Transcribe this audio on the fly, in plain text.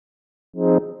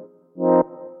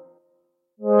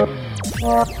Select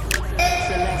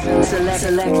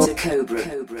a Cobra.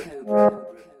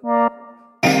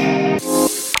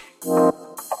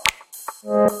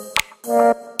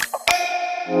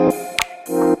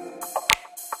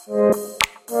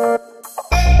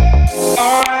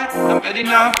 Alright, I'm ready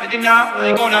now. I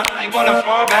ain't gonna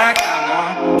fall back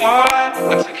now. Alright,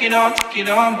 I take it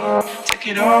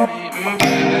on me, baby.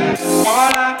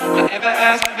 Alright, I ever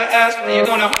ask, when you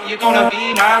gonna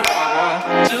be my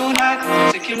lover? Tonight,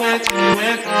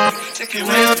 take it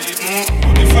with me.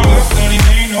 If I left, then it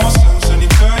made no sense. And you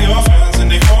tell your friends,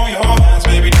 and they hold your hands,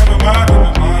 baby. Never mind.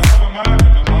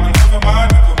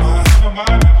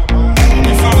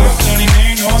 If I left, then it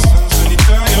made no sense. And you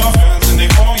tell your friends, and they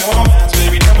hold your hands,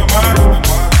 baby. Never mind. If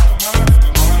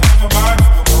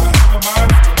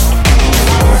I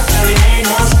left, then it made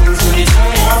no sense. And you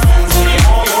tell your friends, and they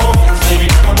hold your hands, baby.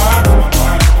 Never mind.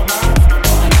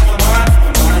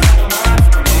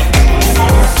 If I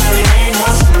left, then it made no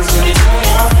sense. And you tell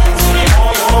your friends, and they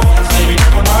hold your hands, baby.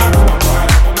 Never mind.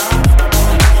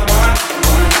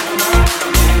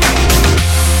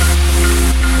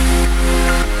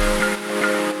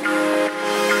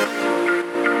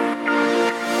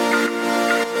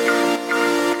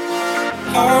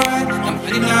 Alright, I'm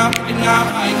ready now.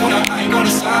 I ain't gonna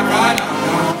stop right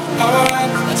now. Alright,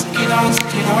 let's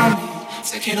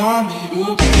take it on me,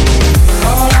 ooh.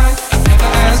 Alright, I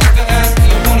never asked,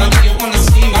 you wanna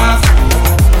see my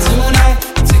face tonight.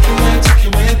 Take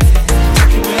it with me.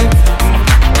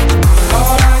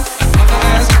 Alright, I never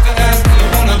asked,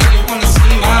 you wanna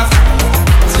see my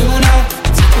face tonight.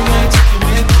 Take it with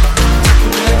me.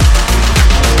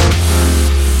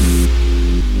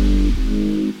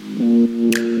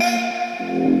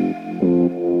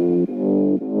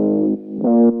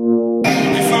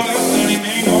 If I left, then it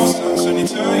made no sense. And you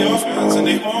tell your friends, and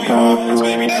they hold your hands,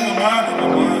 baby. Never mind.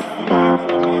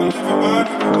 If I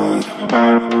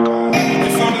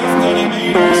left, then it made no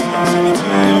sense. And you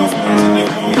tell your friends, and they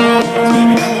hold your hands,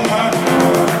 baby. Never mind.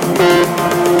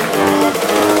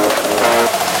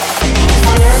 If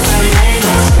I left, then it made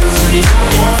no sense. And you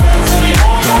tell your friends, and they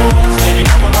hold your hands, baby.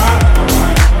 Never mind.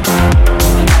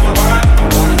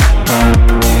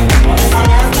 If I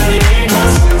left, then it made no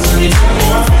sense. And you tell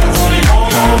your friends, and they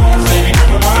hold your hands, baby.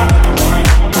 Never mind.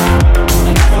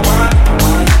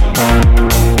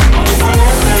 If I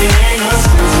left, then it made no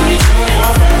sense. And you tell your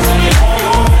friends, and they hold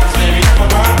your hands, baby. Never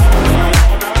mind.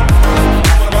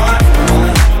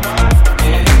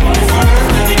 If I left,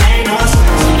 then it made no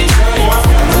sense. And you tell your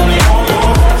friends, and they hold your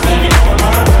hands, baby. Never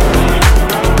mind.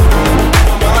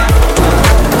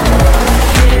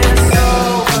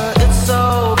 It's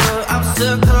over, I'm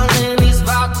circling these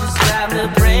boxes, got me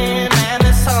praying and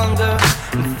this hunger.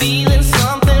 I'm feeling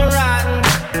something rotten,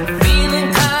 feeling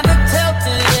kinda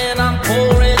tilted, and I'm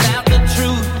pouring out the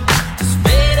truth. Just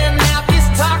fading out these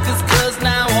talkers, cause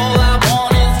now all I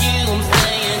want is you. I'm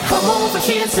saying, come over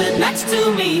here, sit next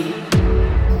to me.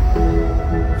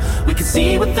 We can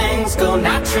see where things go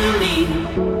naturally.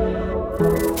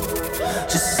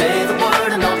 Just say the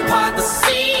word and I'll part the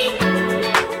sea.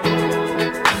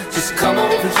 Just come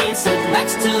over here and sit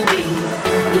next to me.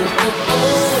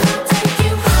 Take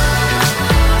you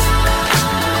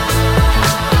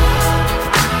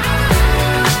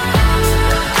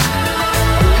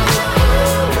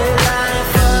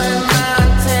Relying my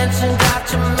attention,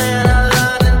 got your man a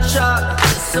London chart.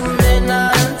 It's a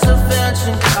midnight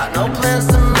intervention, got no plans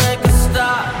to make a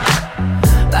stop.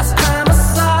 Last time I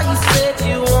saw you said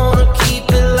you wanna keep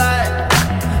it light,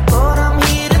 but I'm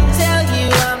here to tell you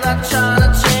I'm not trying to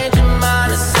change your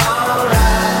mind. It's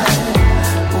alright,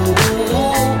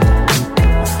 ooh,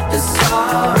 it's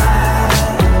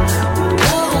alright,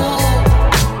 ooh,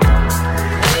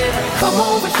 yeah. Come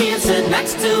over here and sit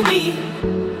next to me.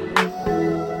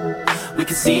 We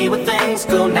can see where things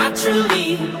go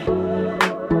naturally.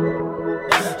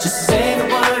 Just say the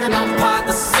word and I'll part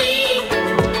the sea.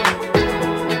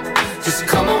 Just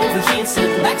come over here and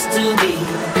sit next to me.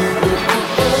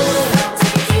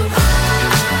 Take you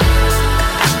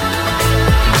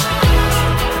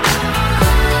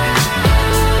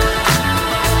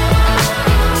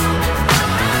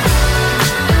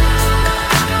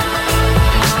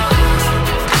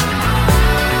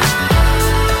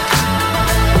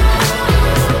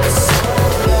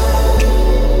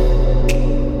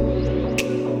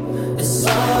It's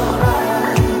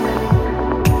alright.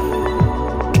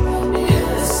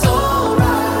 Yeah, it's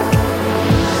alright.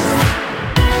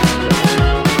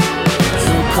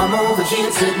 So come over here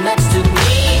and sit next to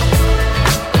me.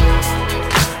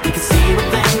 We can see where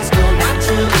things go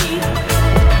naturally.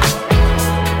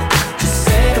 Just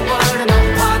say the word and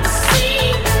I'll part the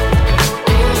sea.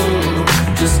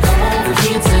 Just come over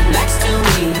here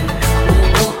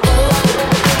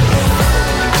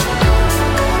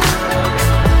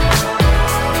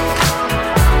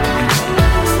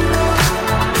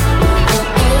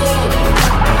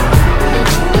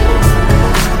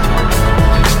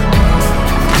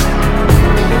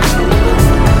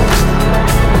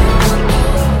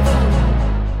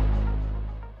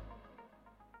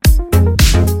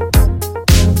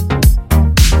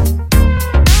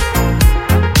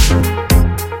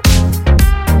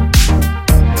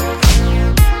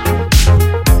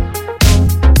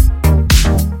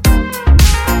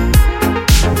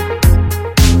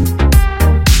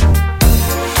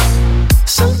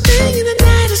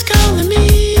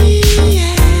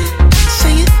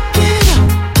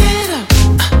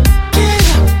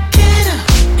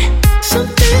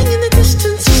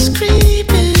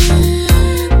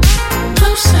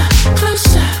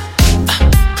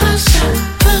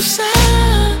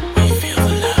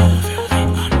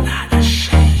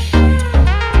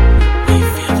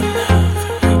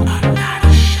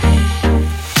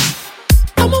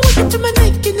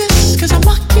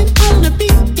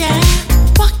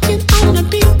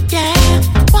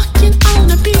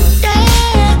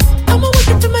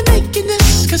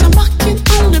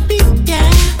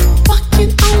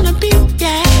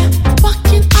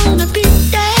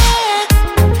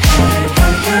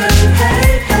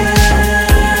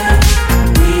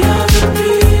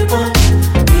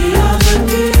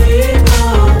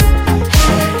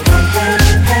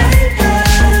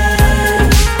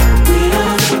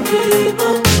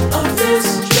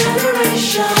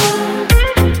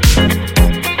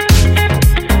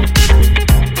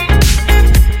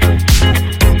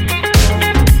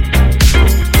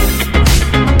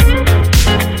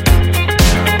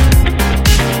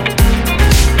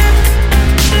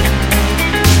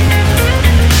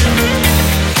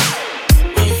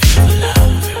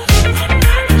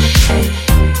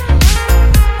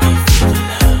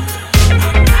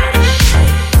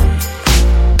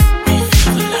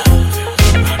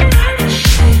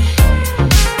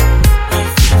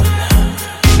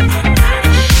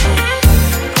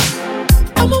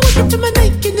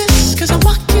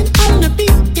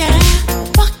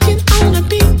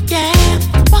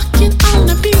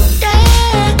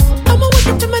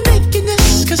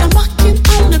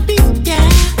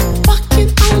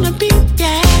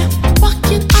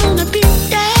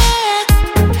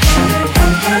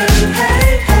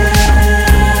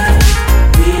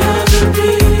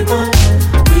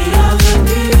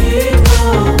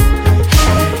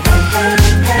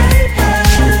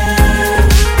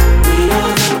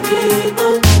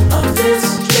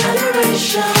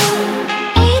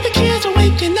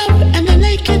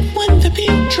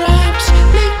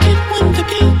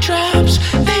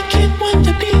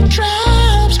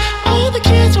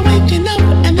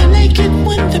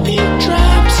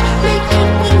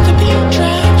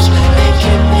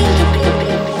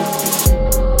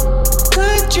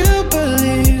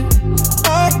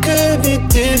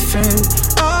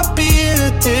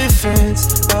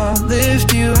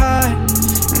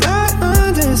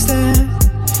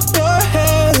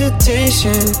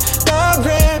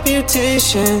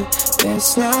patient,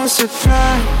 it's no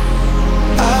surprise.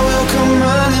 I will come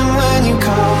running when you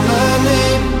call my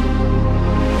name.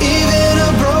 Even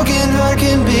a broken heart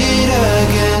can beat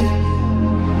again.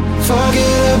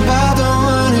 Forget about the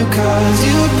one who caused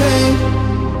you pain.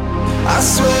 I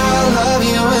swear I love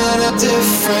you in a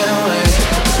different way.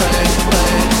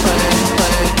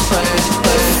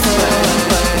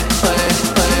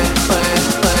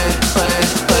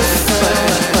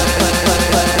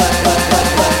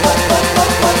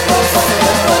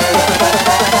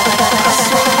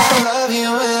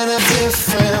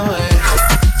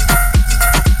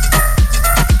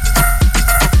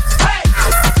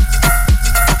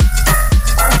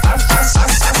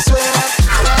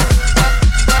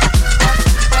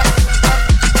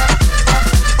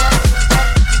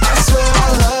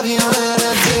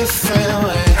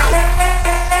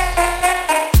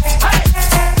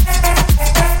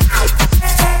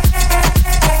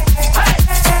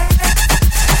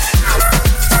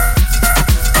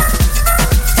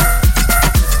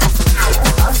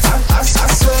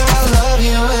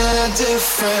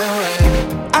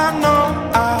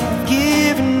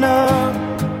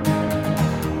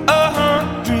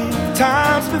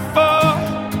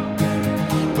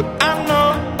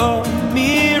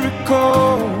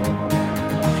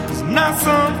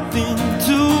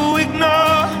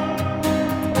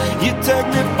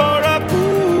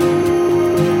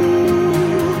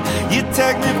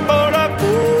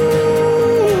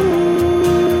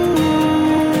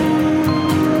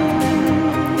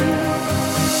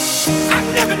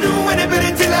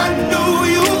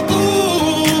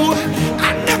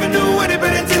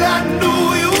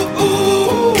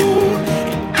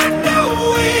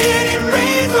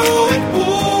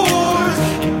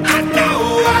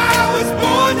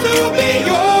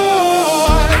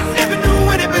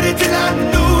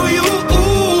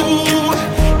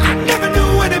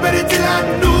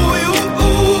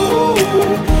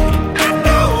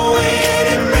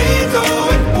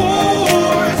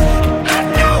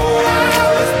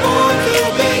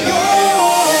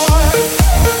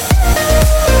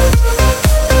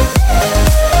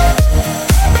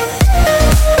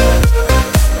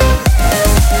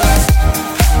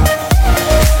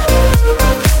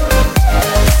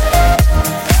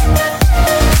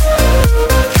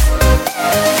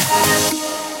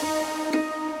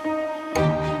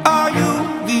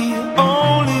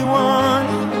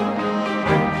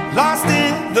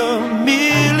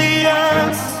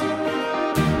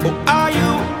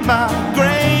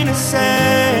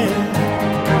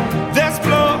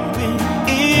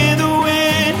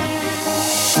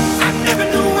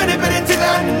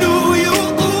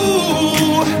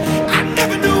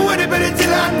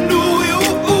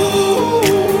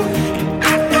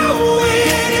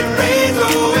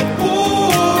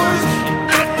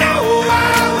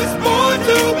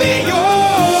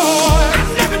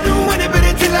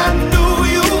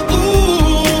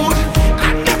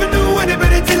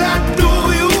 Till I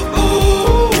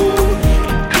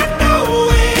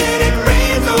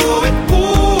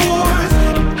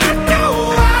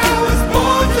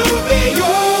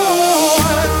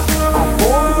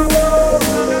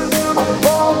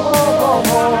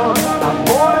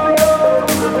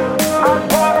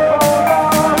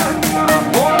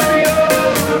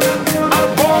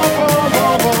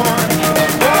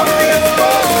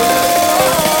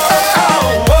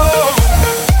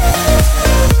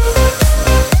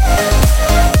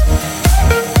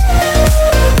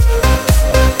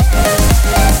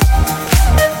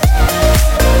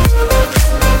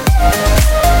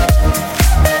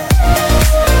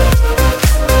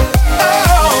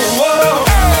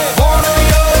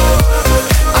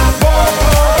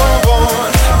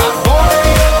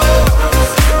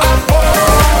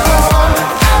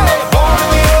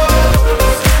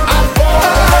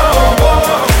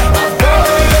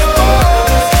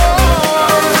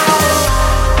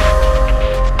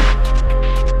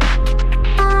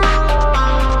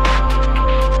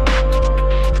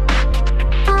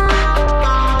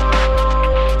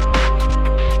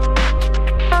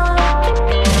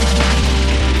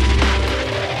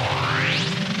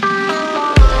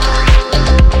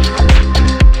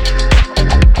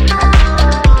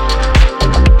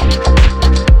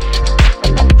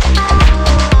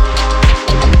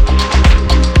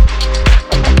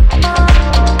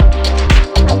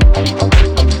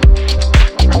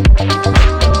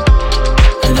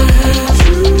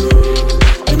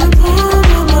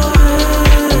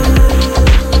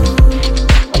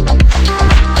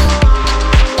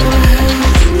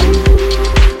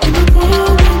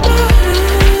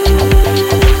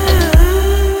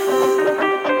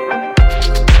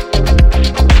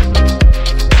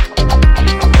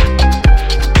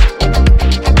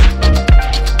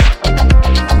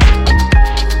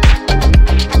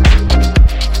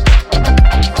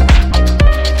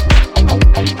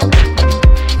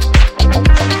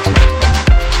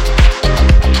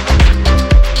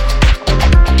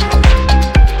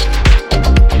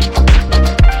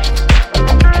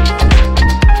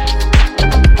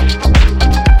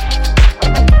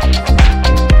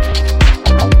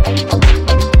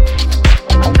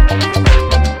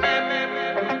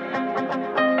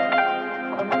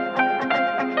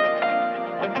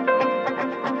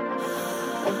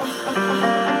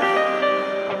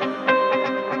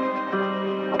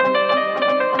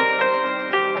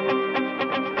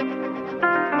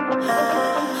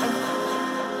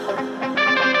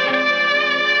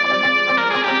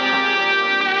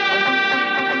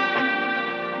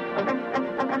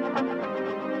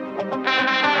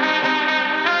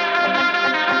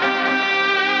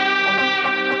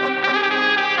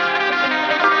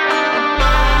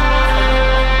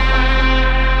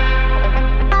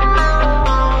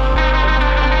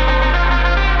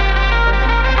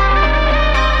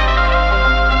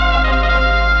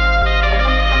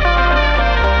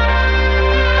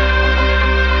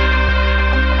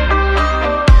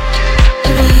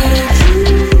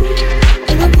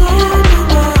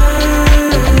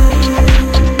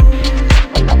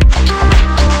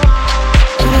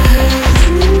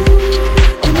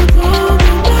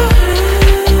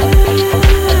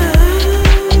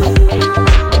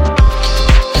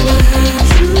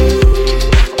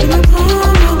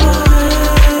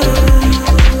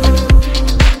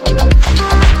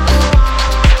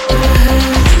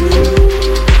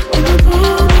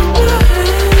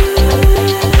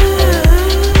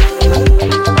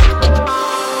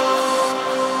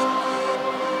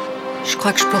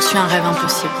crois que je poursuis un rêve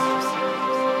impossible.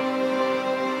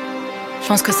 Je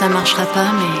pense que ça marchera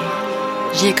pas,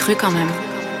 mais j'y ai cru quand même.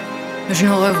 Je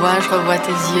nous revois, je revois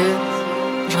tes yeux,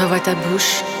 je revois ta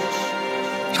bouche,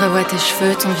 je revois tes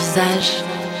cheveux, ton visage.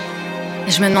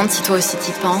 Et je me demande si toi aussi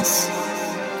t'y penses.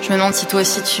 Je me demande si toi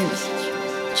aussi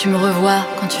tu me revois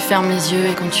quand tu fermes les yeux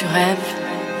et quand tu rêves.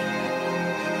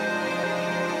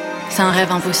 C'est un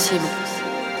rêve impossible.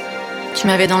 Tu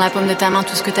m'avais dans la paume de ta main,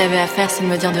 tout ce que t'avais à faire, c'est de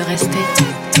me dire de rester.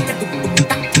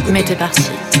 Mais t'es parti,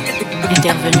 et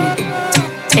t'es revenu.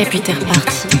 Et puis t'es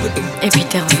reparti, et puis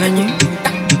t'es revenu.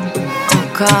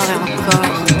 Encore et encore.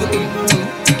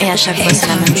 Et à chaque fois c'est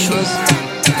la même chose.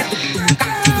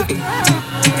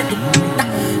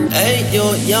 Hey,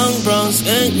 you young brown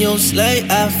skin, you slay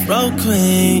Afro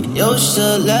queen. You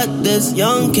should let this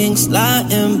young king slide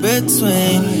in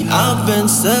between. I've been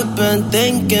sipping,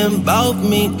 thinking about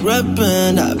me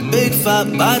gripping that big fat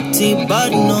body,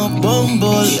 but no boom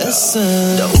boom.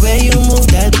 Listen, the way you move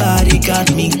that body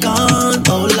got me gone,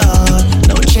 oh Lord.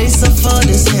 No chaser for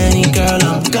this Henny, girl,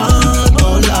 I'm gone,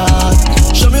 oh Lord.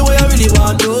 Show me what you really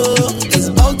want to do. It's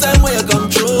about time when you come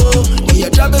true. When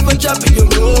you're dropping for dropping, you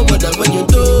roll, whatever you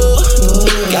do.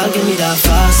 Y'all give me that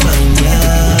fast wine,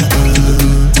 yeah.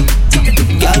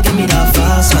 Y'all give me that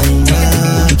fast wine,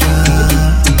 yeah,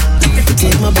 yeah.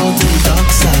 Take my boat to the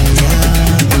dark side, yeah.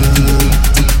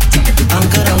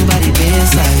 Anchor down by the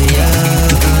baseline, yeah.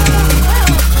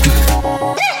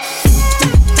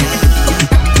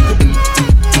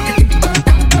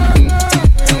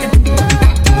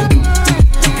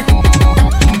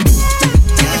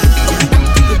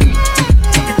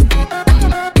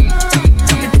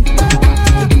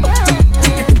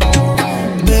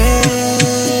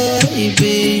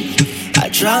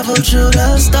 Travel through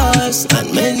the stars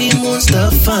and many moons to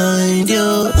find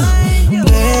you,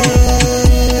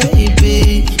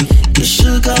 baby. The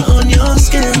sugar on your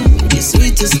skin, the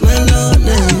sweetest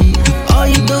melanin. All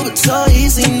you do it's so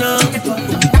easy now.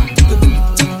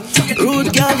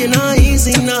 Rude girl, you're not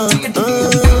easy now.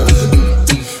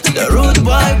 The rude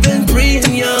boy been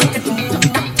breathing young.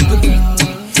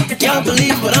 Can't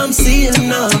believe what I'm seeing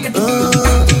now.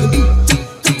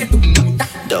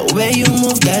 The way you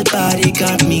move that body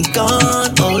got me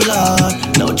gone, oh Lord.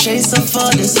 No chaser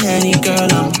for this Henny, girl,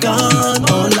 I'm gone,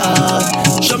 oh Lord.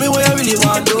 Show me what you really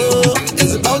want to do.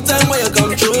 It's about time when you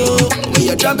come true. When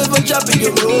you're dropping for dropping,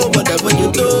 you roll, whatever you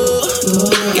do.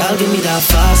 Girl, give me that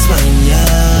fast wine,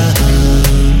 yeah.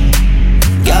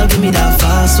 Girl, give me that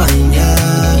fast wine,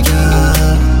 yeah,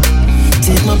 yeah.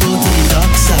 Take my boat to the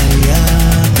dark side,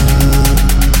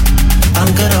 yeah.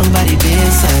 Anchor down by the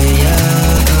bayside, yeah.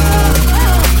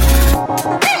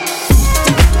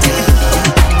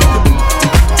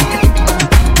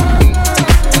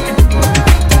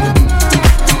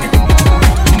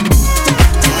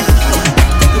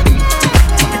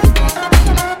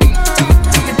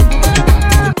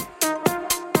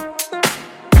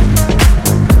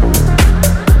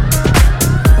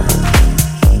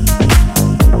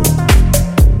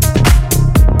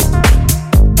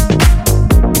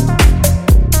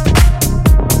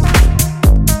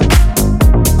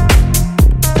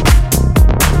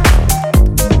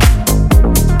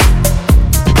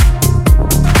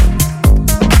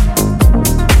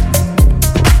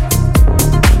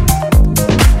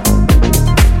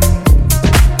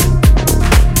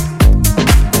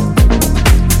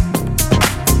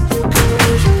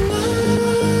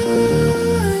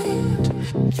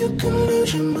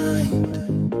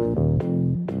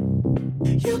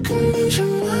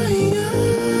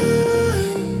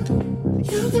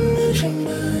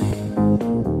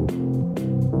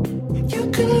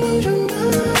 Illusion.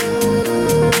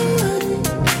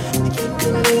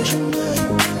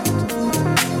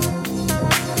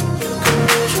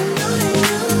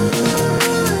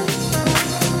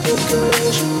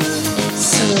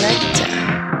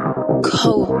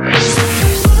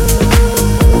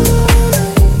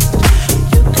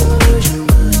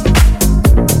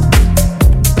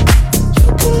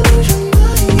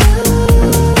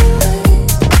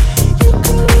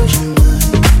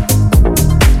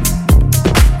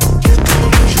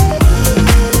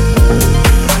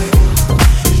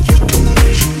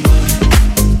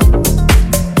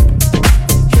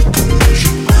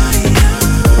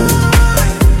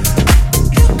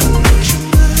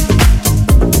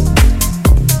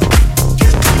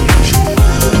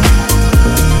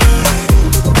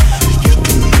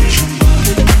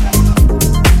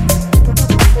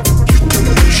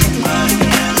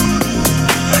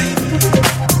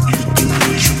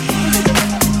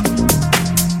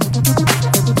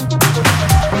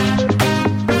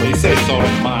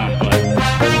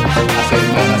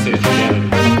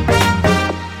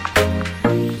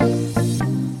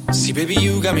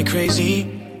 got me crazy.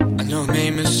 I know I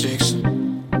made mistakes,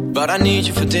 but I need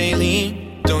you for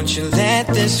daily. Don't you let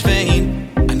this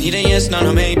fade. I need a yes, not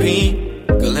a maybe.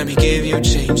 Girl, let me give you a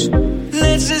change.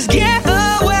 Let's just get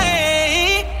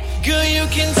away. Girl, you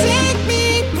can take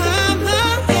me by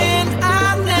my hand.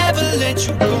 I'll never let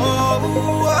you go.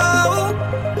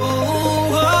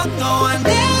 No, I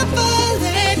never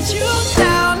let you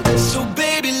down. So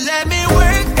baby, let me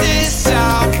work this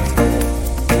out.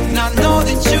 And I know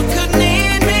that you could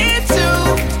need me too.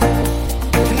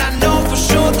 And I know for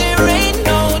sure there ain't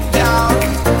no doubt.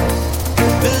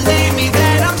 Believe me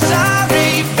that I'm sorry,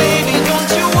 baby, don't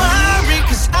you worry,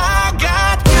 'cause I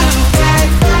got you back.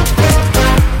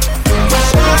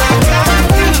 'Cause I got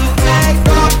you back.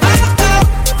 I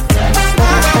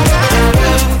got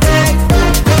you back.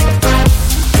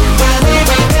 Believe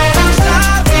me that I'm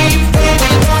sorry,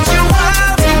 baby, don't you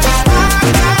worry, 'cause I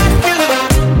got you.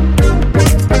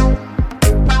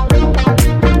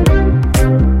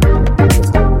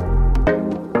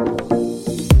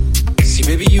 See,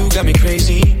 baby, you got me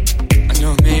crazy. I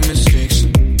know I made mistakes,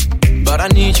 but I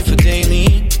need you for daily.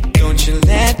 Don't you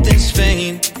let this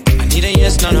fade. I need a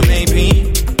yes, not a maybe.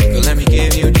 Girl, let me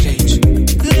give you a change.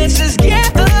 Let's just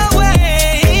get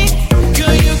away.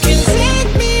 Girl, you can take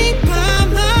me by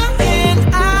my hand.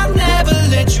 I'll never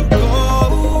let you go.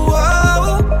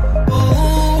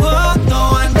 No,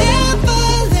 I never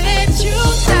let you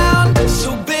down. So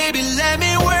baby, let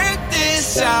me work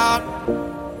this out.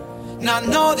 And I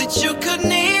know that you could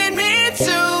need me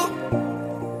too.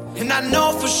 And I know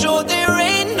for sure there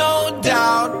ain't no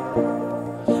doubt.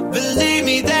 Believe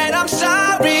me that I'm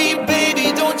sorry, baby,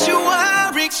 don't you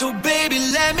worry. So baby,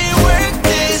 let me work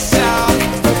this out.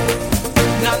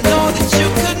 And I know that you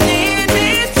could need me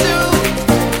too.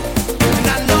 And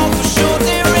I know for sure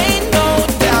there ain't no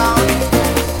doubt.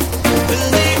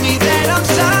 Believe me that I'm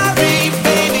sorry,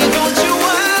 baby, don't you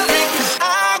worry, 'cause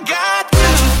I got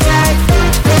you back.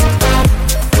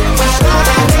 'Cause I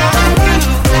got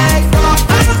you back. I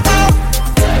got you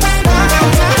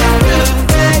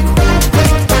back.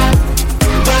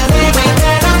 Believe me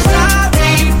that I'm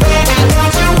sorry, baby,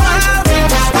 don't you worry,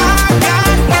 'cause I got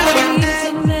you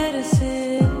back.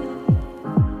 Medicine,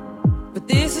 but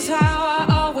this is how I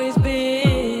always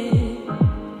been.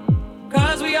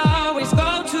 'Cause we always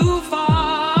go too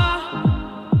far,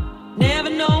 never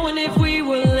knowing if we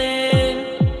will end.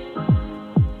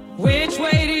 Which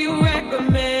way do you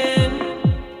recommend?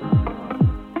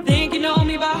 Think you know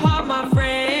me by heart, my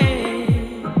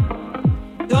friend.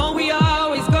 Don't we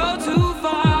always go too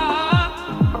far,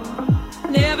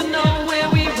 never know where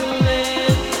we will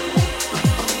end.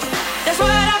 That's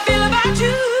what I feel about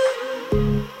you.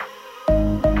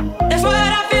 That's what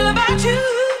I feel about you.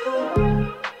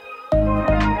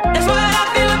 That's what I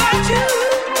feel about you.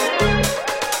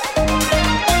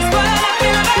 That's what I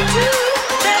feel about you,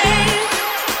 babe.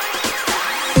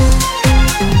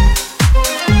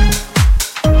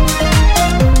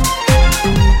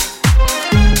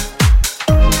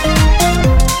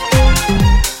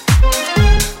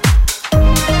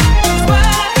 That's what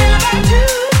I feel about you,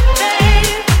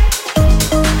 babe.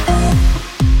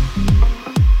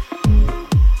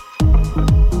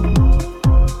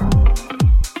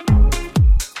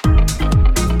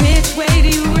 Which way do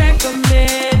you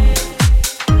recommend?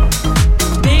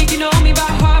 Think you know me by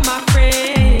heart, my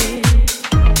friend.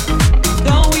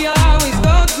 Don't we always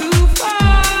go too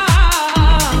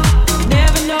far,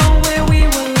 never know where we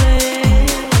will end.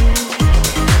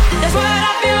 That's what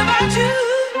I feel about you.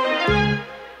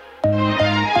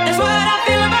 That's what I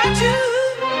feel about you.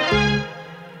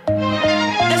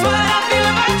 That's what I feel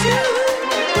about you.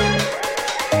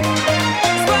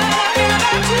 That's what I feel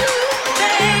about you,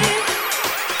 babe.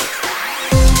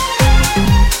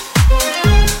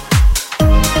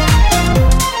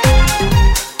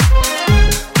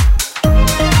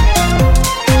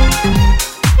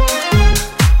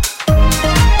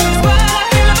 That's what I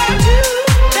feel about you,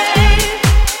 babe.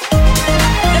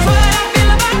 That's what I feel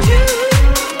about you.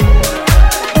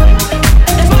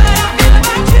 That's what I feel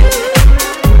about you.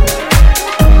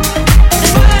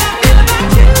 That's what I feel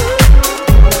about you.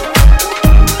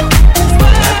 That's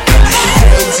what I feel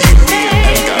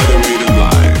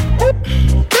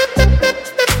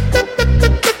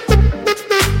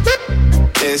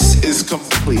This is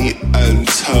complete and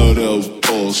total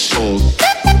bullshit.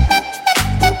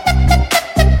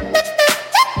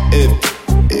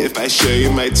 If I show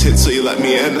you my tits, will you let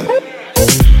me in?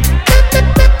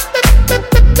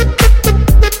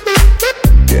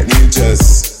 Can you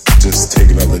just take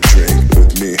another drink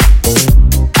with me?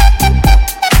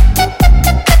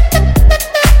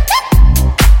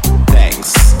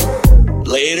 Thanks.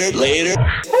 Later.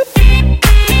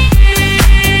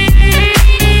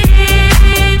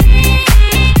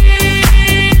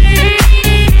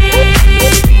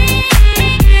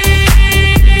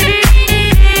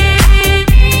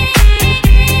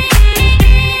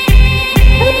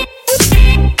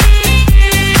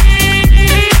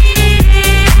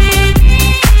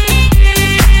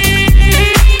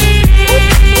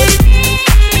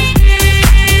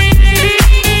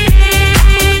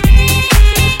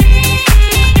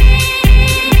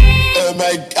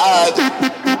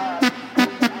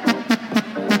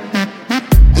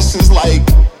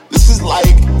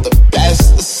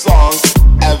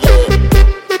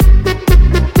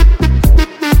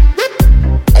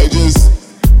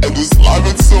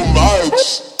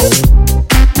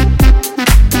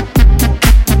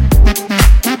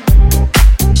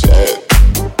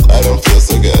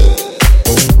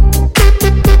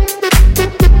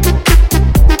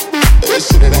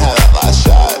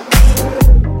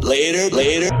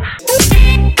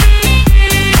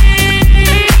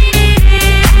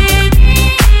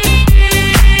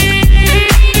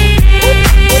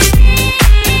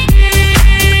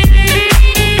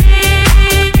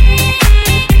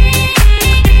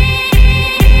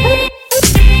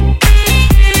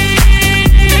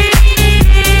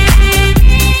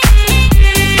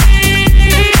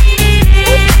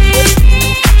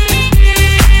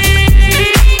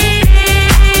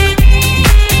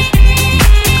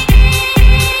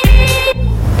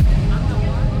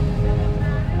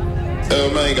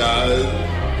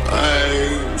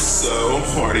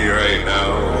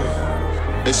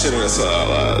 shouldn't have said that out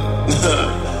loud.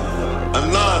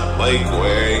 I'm not like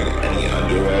wearing any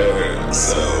underwear,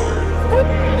 so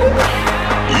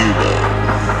you know.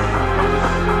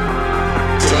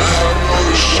 Can I have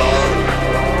another shot?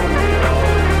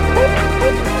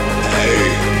 Hey,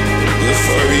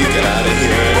 before we get out of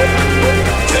here,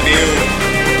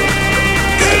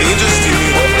 can you just do me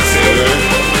one favor?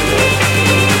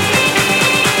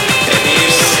 Can you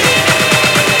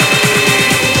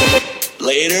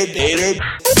later, later?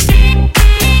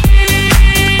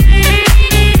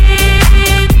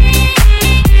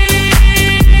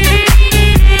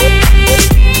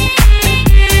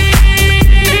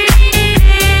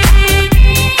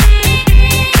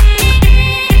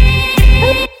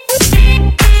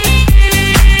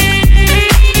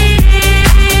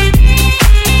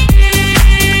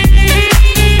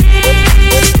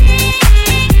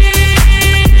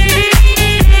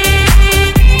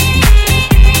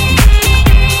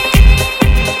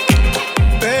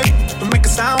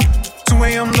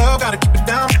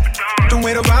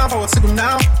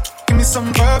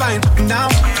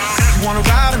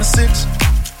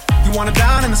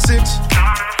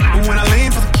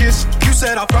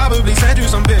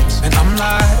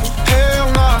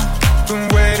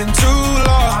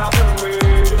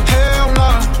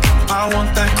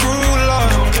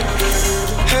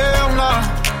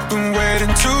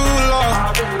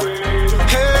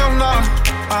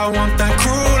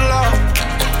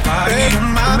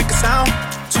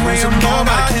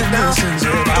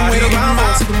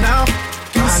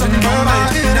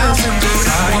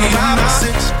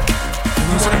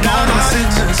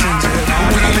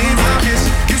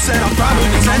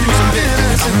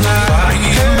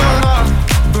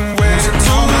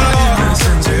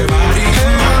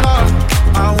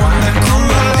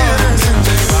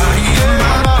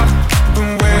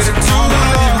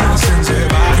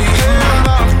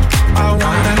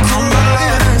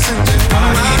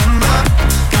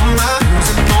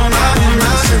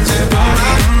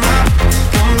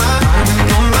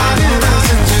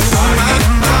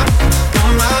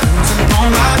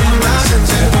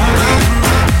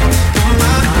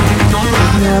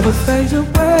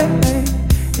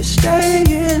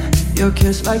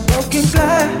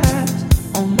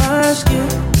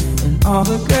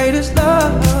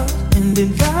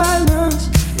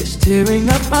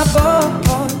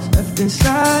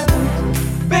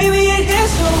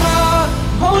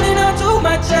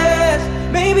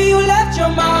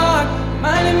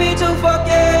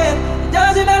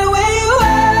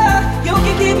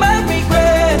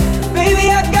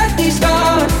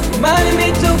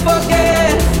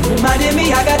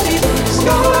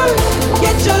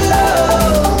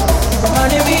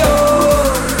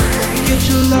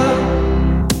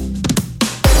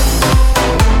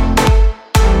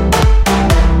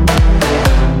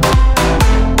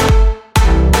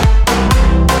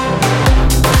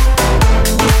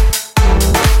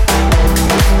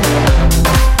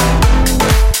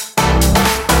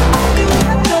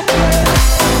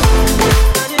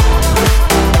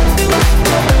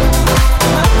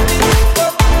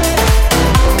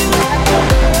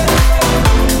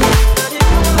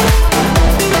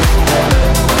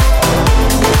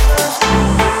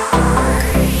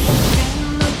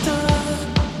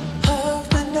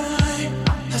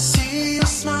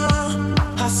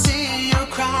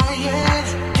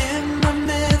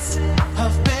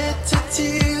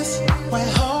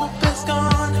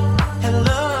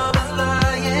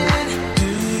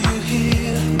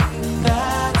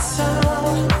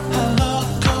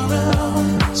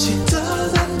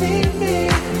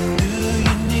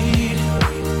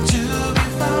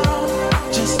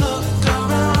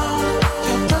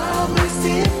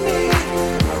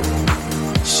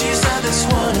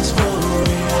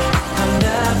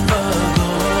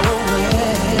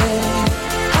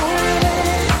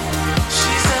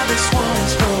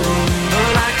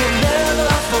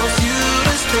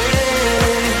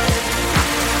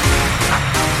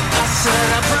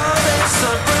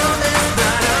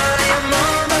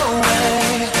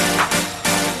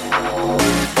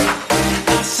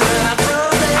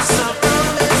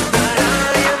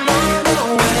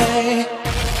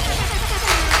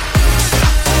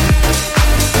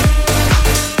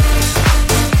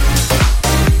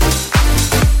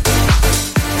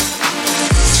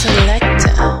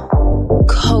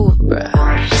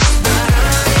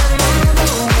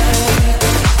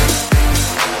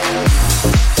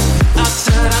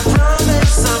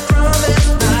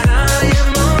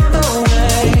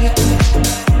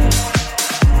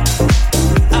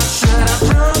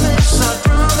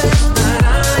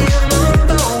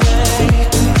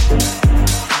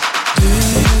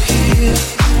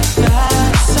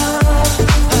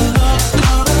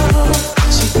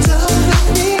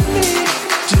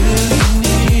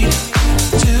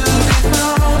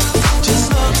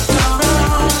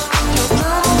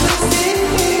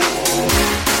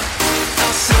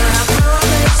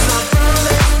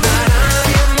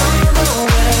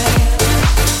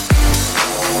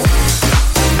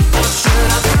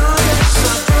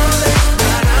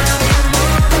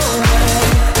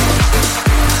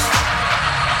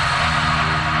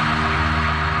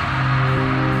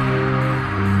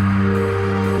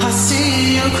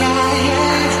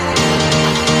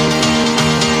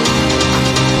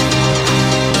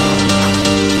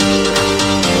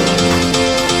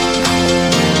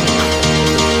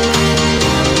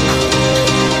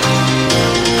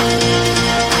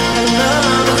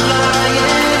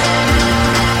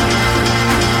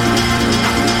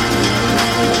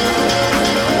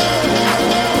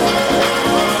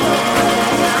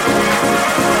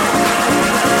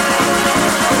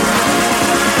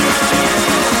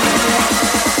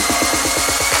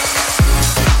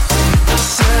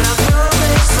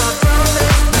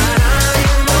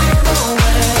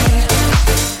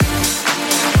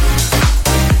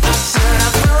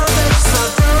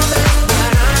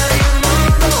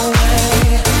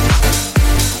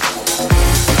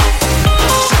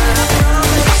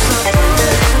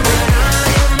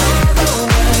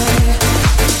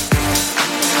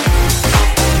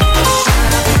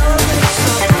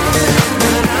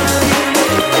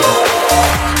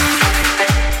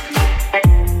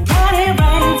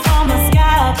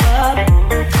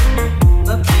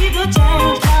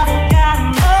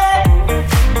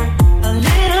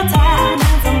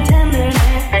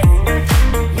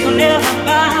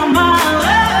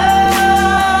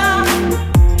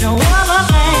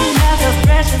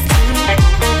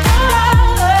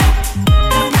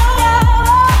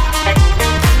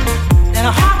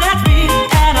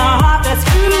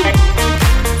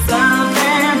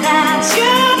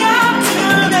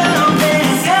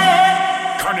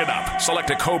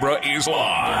 Selecta Cobra is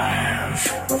live.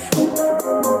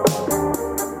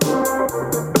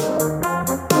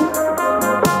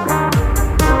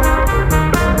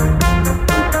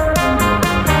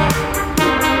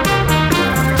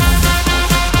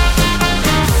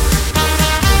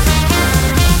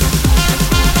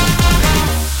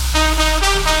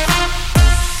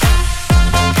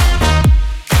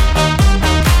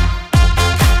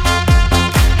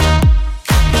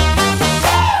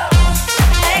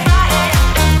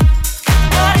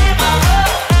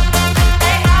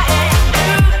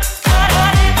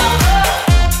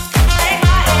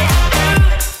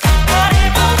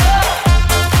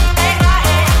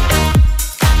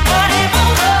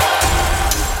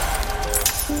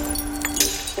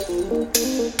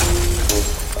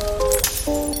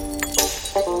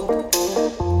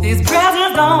 These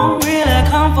presents don't really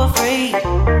come for free.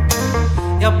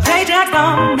 Your paycheck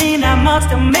don't mean that much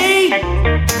to me.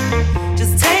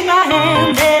 Just take my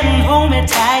hand and hold me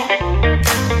tight.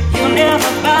 You'll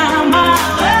never buy my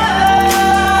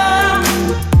love.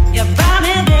 You buy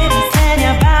me this and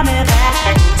you buy me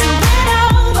that. So lean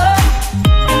over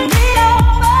and lean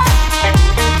over.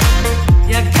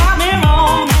 You got me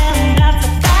wrong and that's a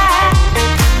fact.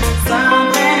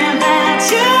 Something that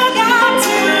you got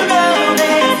to know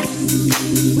this.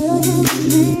 Will you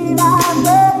realize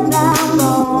when I'm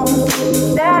gone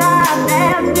that I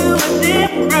dance to a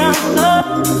different love?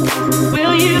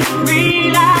 Will you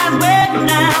realize when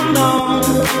I'm gone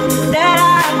that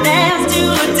I dance to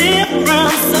a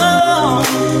different song?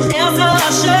 It's a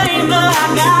shame, but I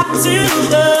got to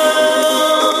know.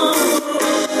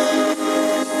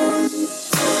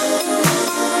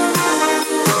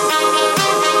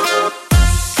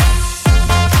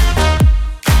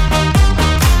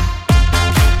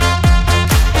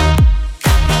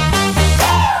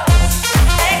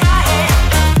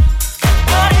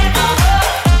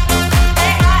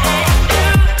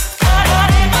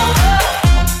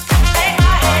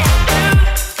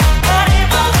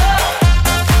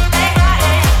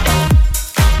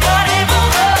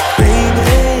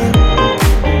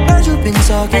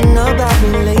 Talking about me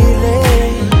lately,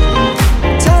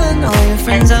 telling all your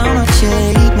friends how much you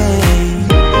hate me.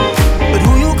 But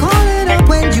who you calling up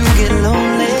when you get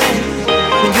lonely?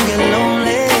 When you get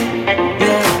lonely,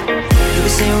 yeah. You be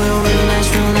saying real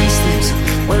nice things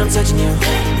when I'm touching you.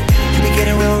 You be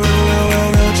getting real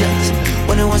jealous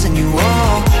when it wasn't you.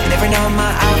 Oh, and every now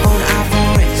my iPhone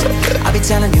rings. I be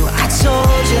telling you, I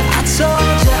told you.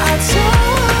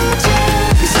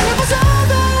 You said it was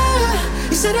over.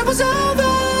 You said it was over.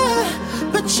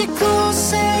 But your clothes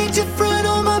say different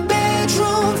on my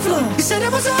bedroom floor. You said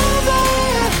it was over.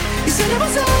 You said it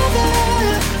was over.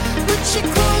 But your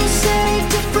clothes say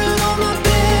different on my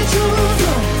bedroom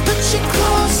floor. But your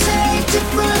clothes say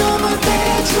different on my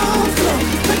bedroom floor.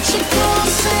 But your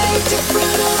clothes say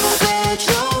different on my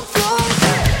bedroom floor.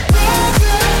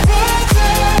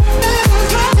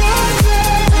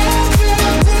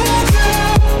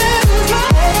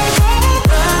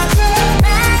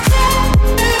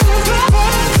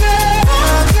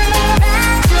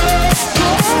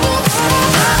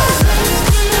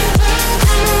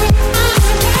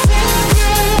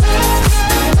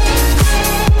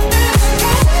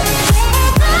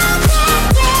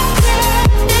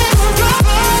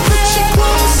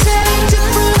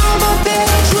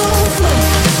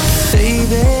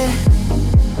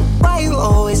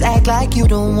 Like you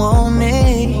don't want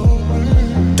me.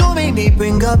 Don't make me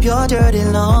bring up your dirty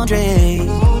laundry.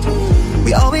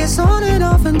 We always on and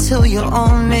off until you're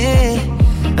on me.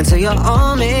 Until you're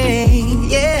on me,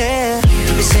 yeah.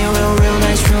 You be saying real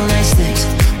nice things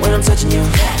when I'm touching you.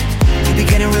 You be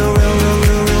getting real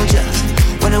jealous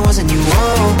when it wasn't you.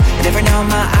 Oh, and every now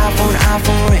my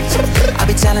iPhone rings. I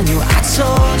be telling you, I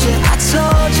told you.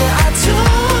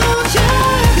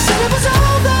 You said it was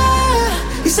over.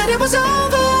 You said it was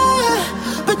over.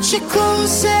 But your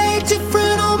clothes say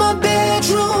different on my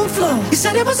bedroom floor. You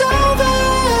said it was over.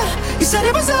 You said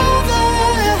it was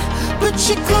over. But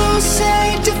your clothes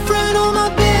say different on my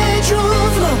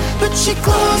bedroom floor. But your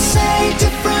clothes say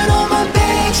different on my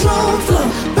bedroom floor.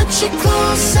 But your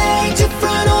clothes say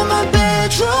different on my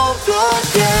bedroom floor.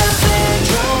 Yeah,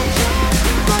 bedroom floor.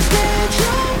 My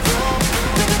bedroom floor.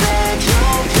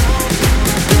 Bedroom floor.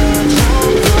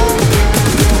 Bedroom floor.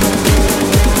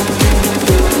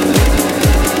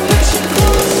 But your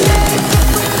clothes say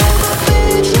different on my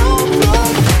bedroom floor.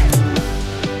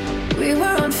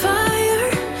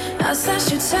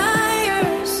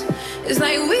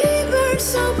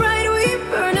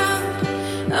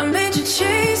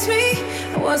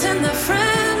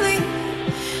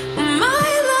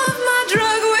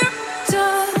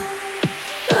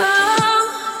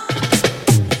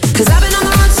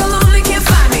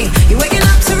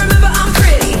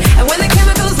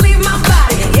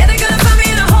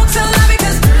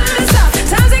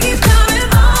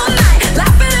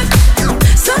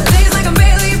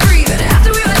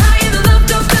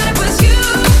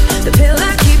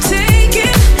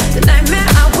 The nightmare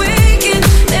I waken,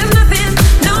 there's nothing,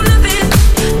 no nothing,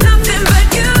 nothing but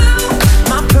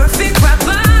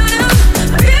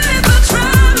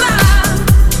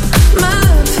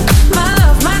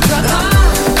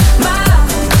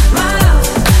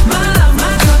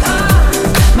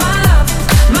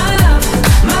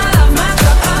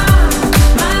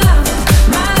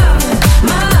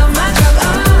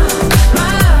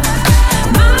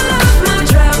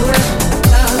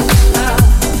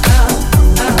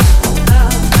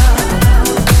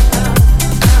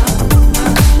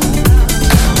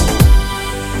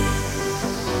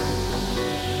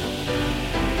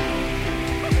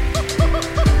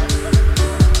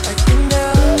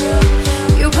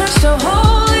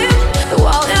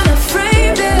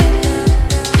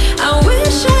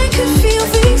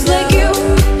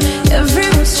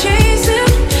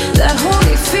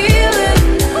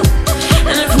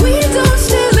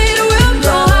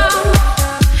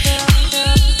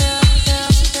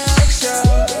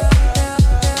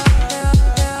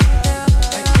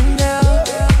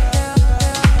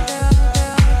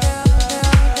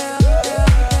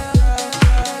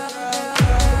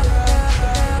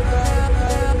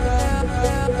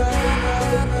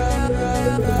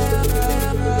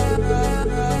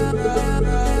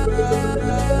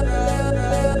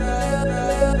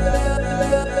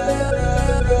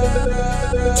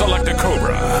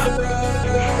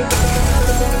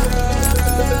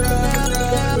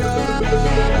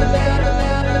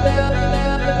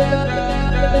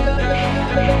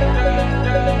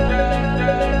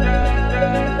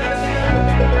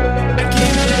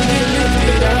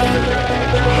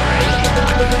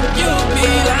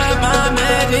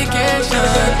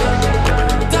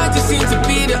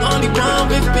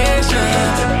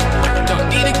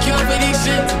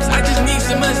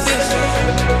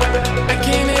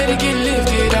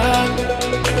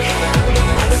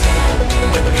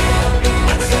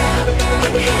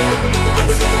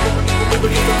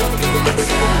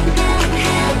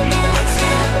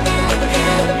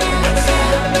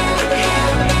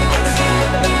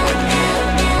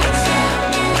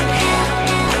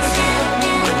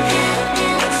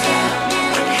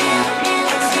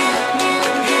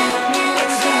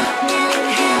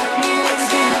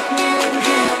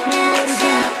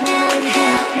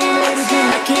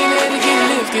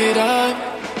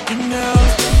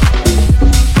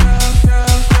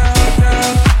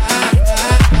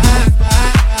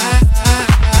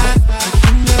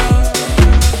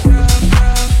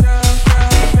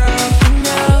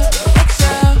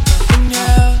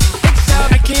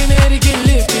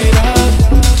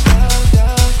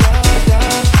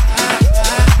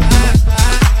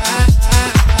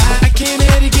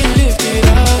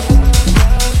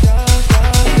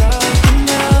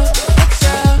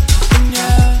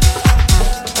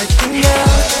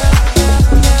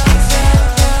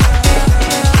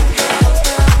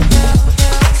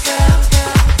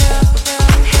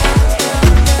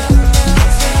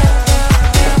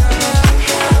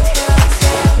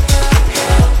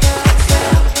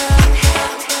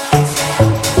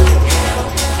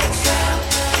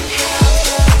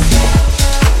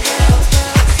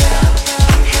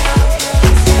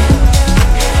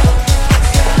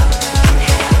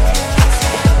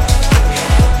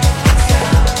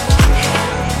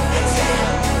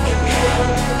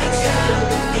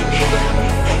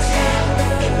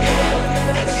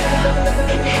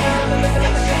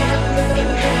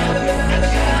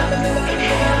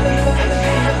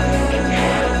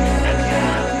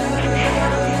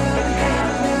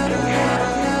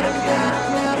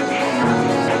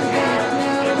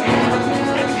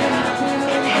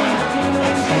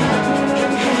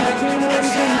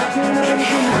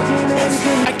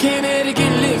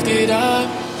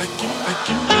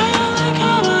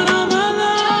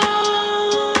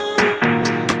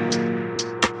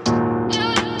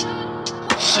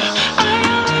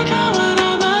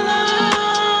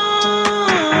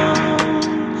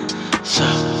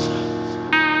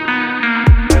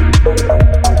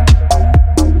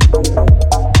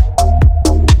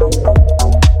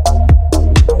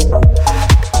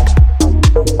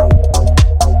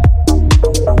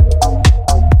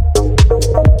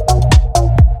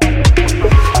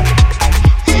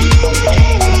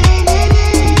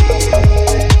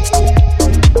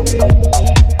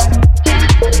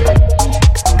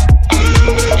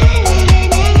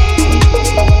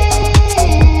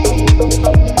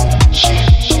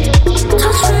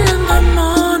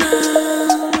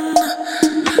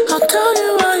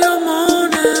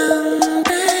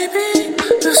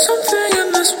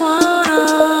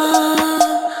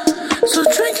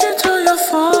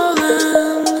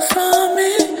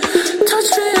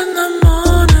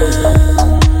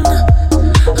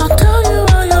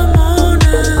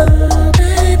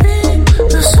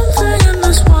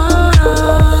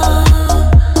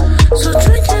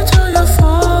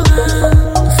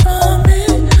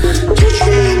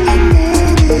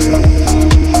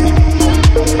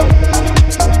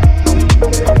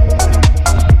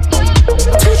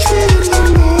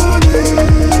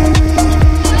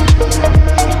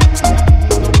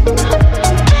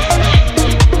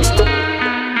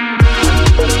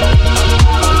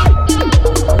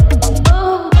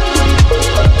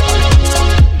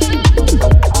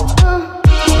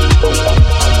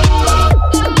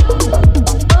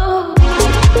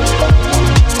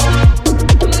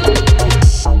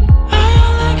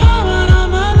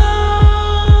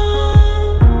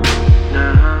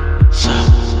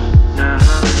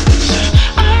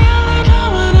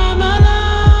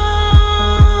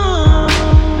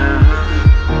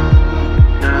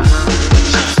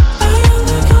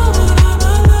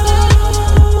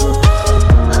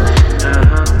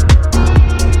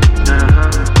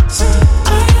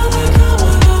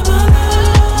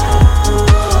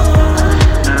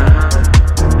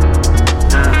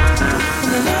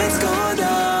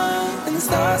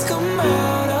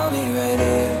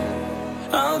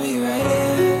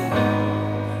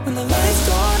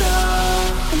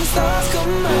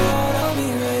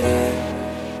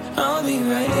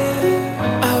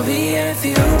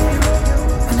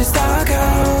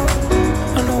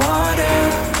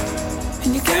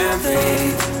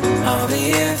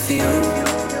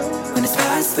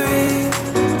 3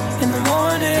 in the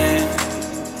morning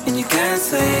and you can't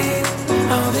sleep,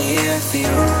 I'll be here for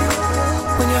you.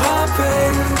 When your heart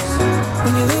breaks,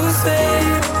 when you lose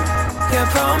faith, yeah, I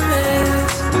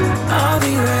promise I'll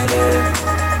be right here.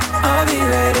 I'll be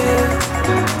right here.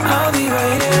 I'll be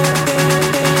right here.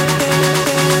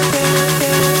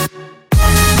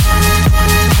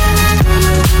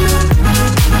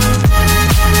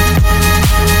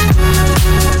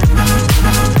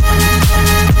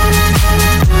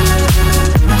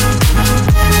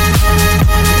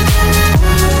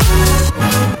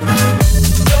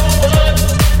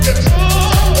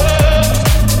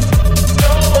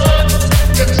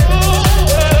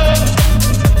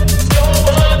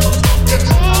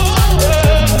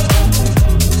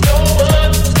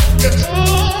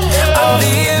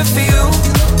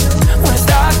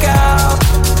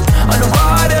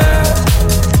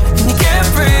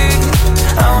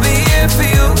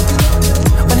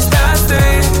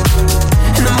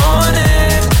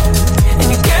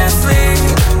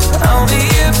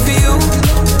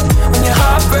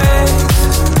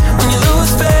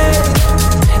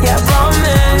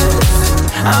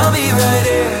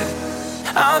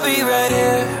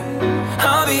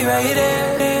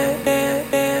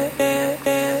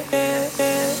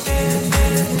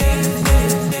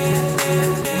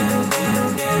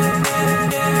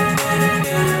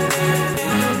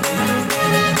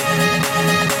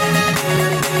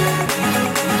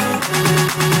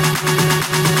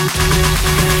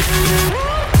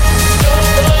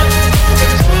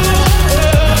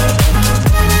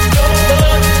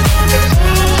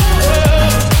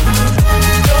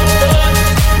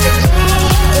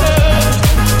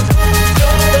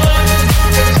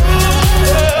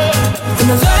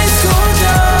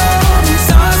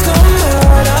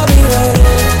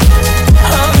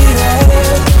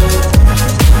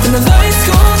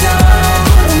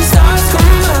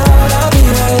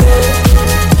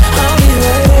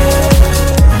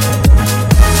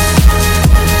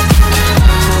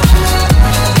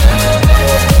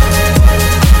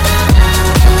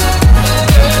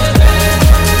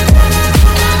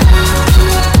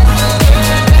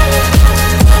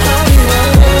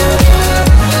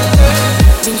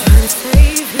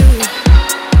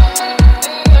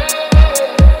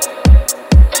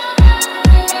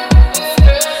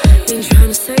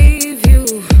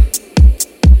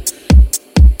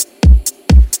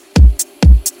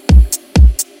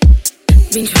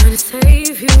 Been trying to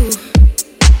save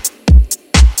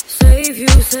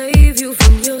you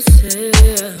from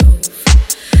yourself.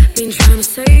 Been trying to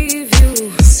save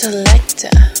you.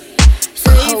 Selector.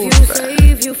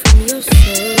 Save you from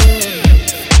yourself.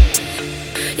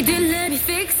 You didn't let me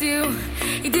fix you.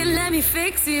 You didn't let me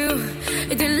fix you.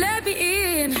 You didn't let me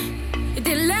in. You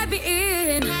didn't let me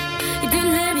in. You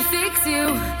didn't let me fix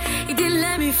you. You didn't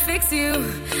let me fix you.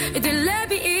 You didn't let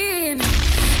me in.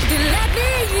 You didn't let me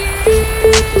in.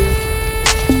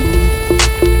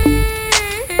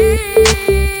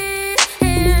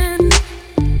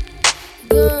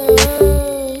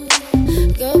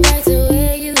 Go back to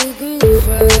where you grew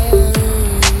from.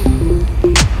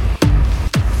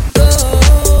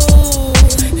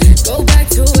 Go back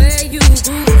to where you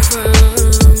grew from.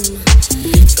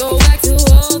 Go back to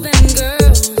all them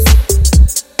girls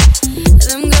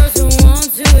who want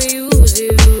to use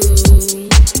you.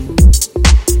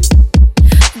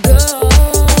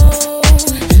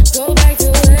 Go back to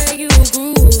where you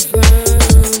grew from.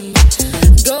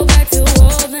 Go back to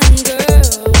all them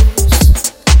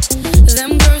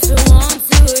girls who want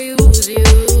to use you.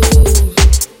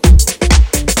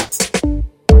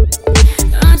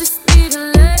 I just need to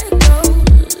let go.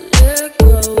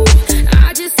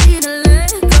 I just need to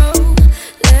let go.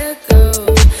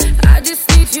 I just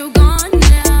need you gone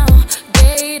now.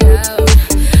 Get out.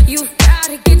 You've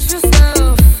gotta get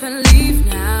yourself and leave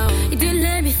now. You didn't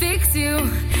let me fix you.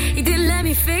 You didn't let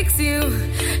me fix you.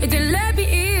 You didn't let me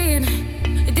in.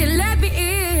 You didn't let me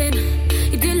in.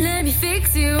 You didn't let me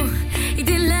fix you. You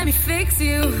didn't let me fix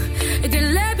you. You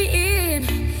didn't let me in.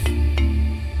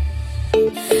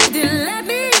 You didn't let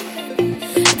me.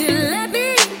 You didn't let me.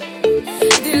 You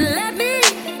didn't let me.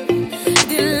 You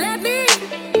didn't let me.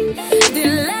 You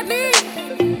didn't let me.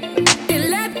 You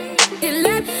didn't let me.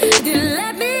 You didn't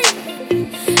let me.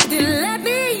 You didn't let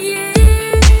me.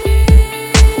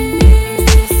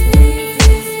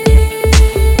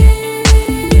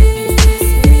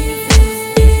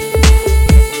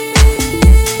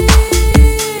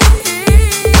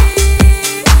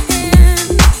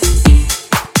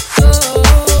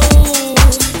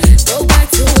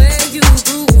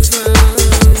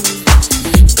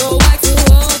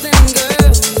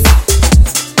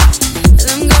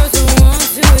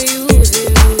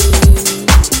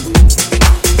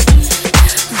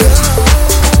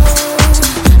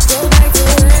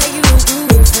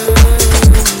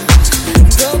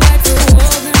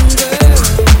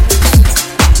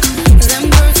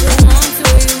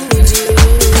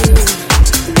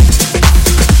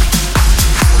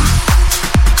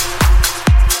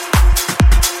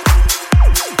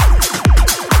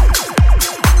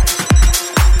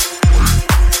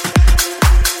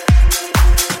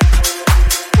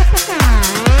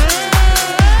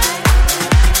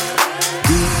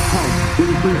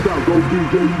 go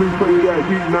DJ, please play that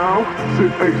heat now.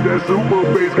 Sit H, that super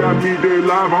bass got me dead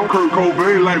live. I'm Kurt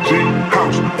Cobain like G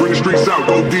House. Bring the streets out,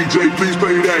 go DJ, please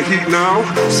play that heat now.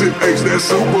 Sit H, that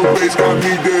super bass got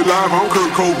me dead live. I'm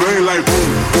Kurt Cobain like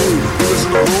boom, boom.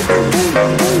 Listen to boom and boom,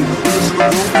 boom. Listen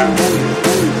to boom and boom,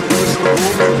 boom. Listen to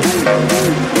boom and boom,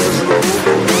 boom. Listen to boom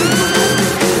and boom.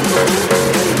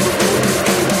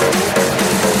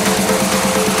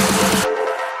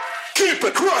 Keep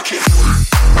it rockin'.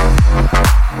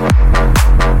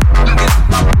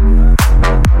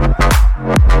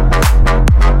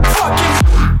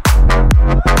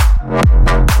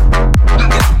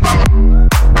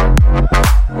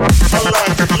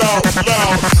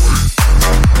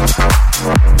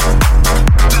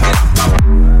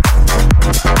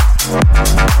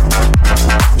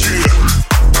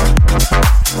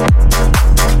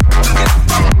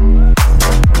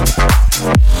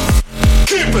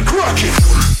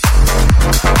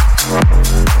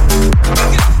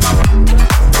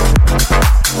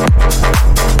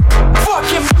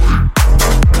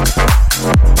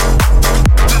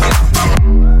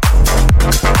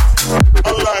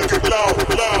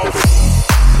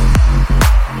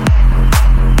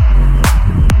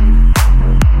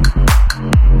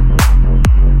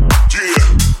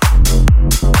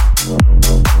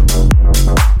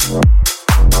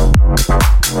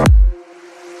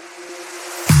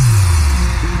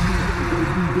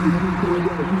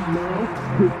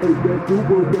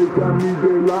 Super bass got me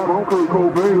dead live. I'm Kurt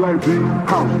Cobain like G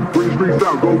House. Bring the streets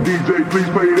out, go DJ, please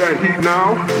play that heat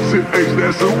now. Sit H,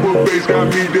 that super bass got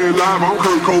me dead live. I'm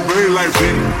Kurt Cobain like G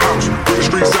House. Bring the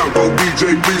streets out, go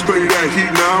DJ, please play that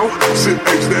heat now. Sit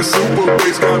H, that super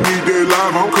bass got me dead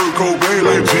live. I'm Kurt Cobain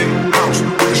like G House.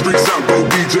 Bring the streets out, go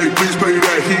DJ, please play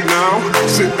that heat now.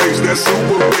 Sit H, that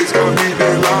super bass got me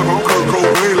dead live. I'm Kurt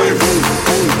Cobain like boom,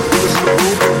 boom. Listen to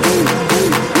boom and boom,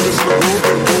 boom. Listen to boom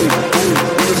and boom, boom.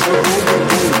 Listen to boom and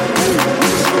boom.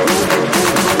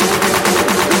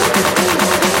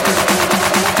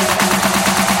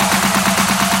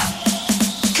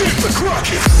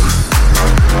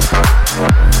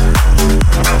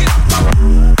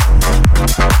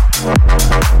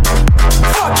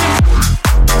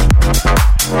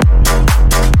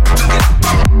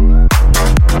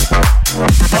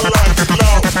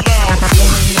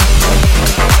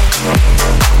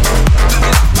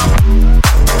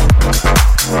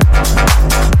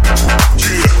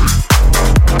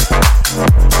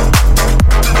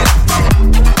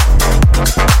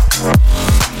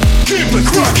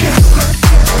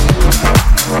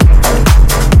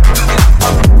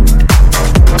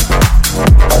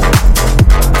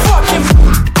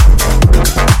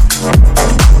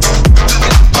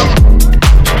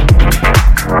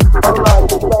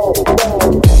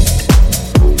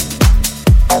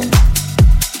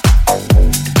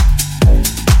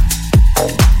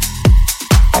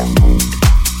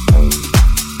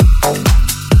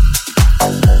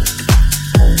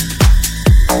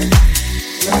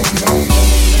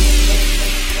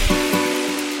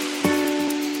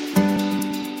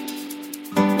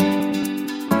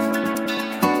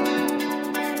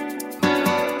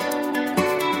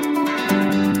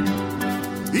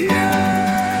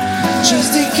 She's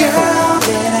the girl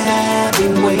that I've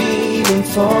been waiting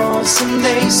for some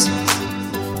days.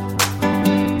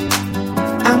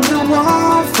 I'm the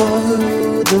one for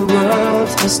who the world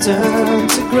has turned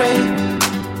to grey.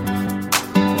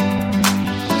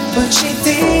 But she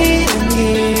didn't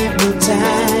give me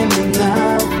time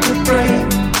enough to pray.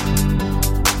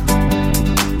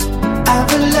 I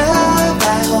will love,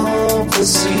 I hope we'll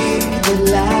see the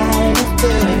light of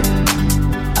day.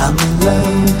 I'm in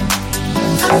love.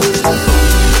 I'm in love.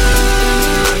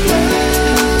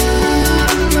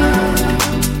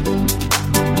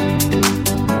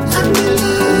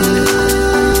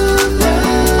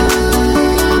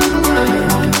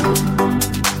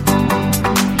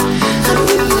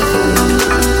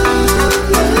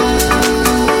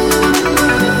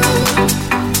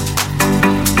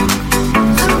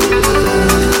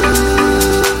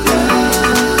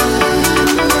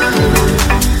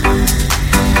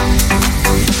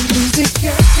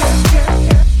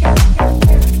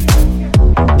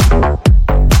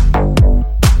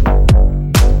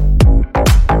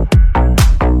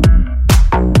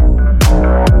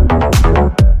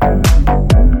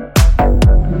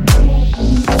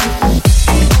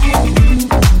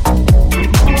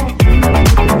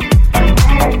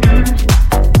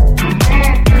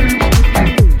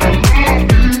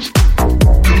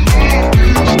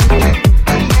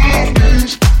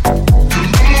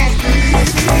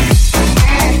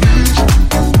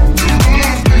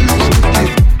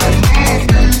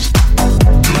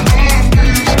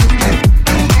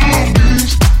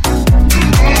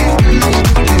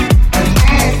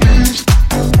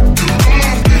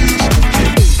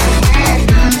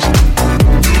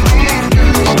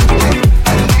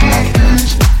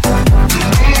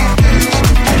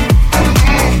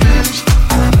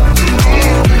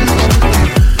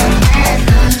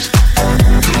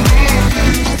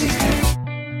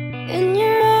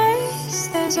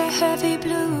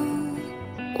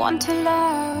 want to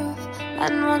love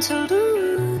and want to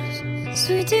lose.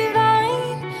 Sweet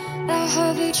divine, the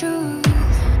heavy truth.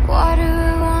 What do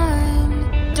I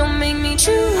want? Don't make me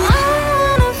choose. I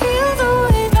wanna feel the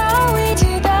way that we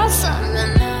do that summer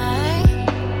night.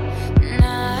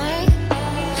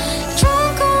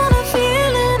 Drunk on a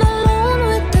feeling, alone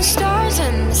with the stars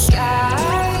in the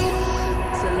sky.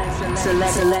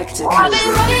 Selected. I've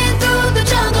been running through the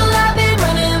jungle, I've been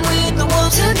running with the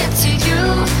wolves to get to you,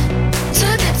 to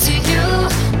get to you.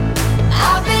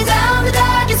 I've been down the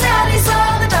darkest alley,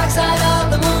 saw the dark side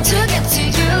of the moon to get to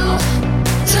you,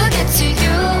 to get to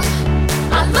you.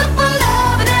 I look for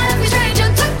love and every stranger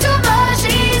took too much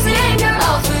easy anger,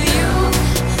 all for you,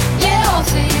 yeah, all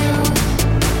for you.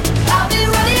 I've been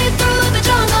running through the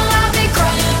jungle, I've been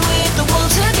crying with the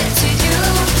wolves to get to you,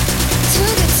 to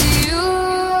get to you.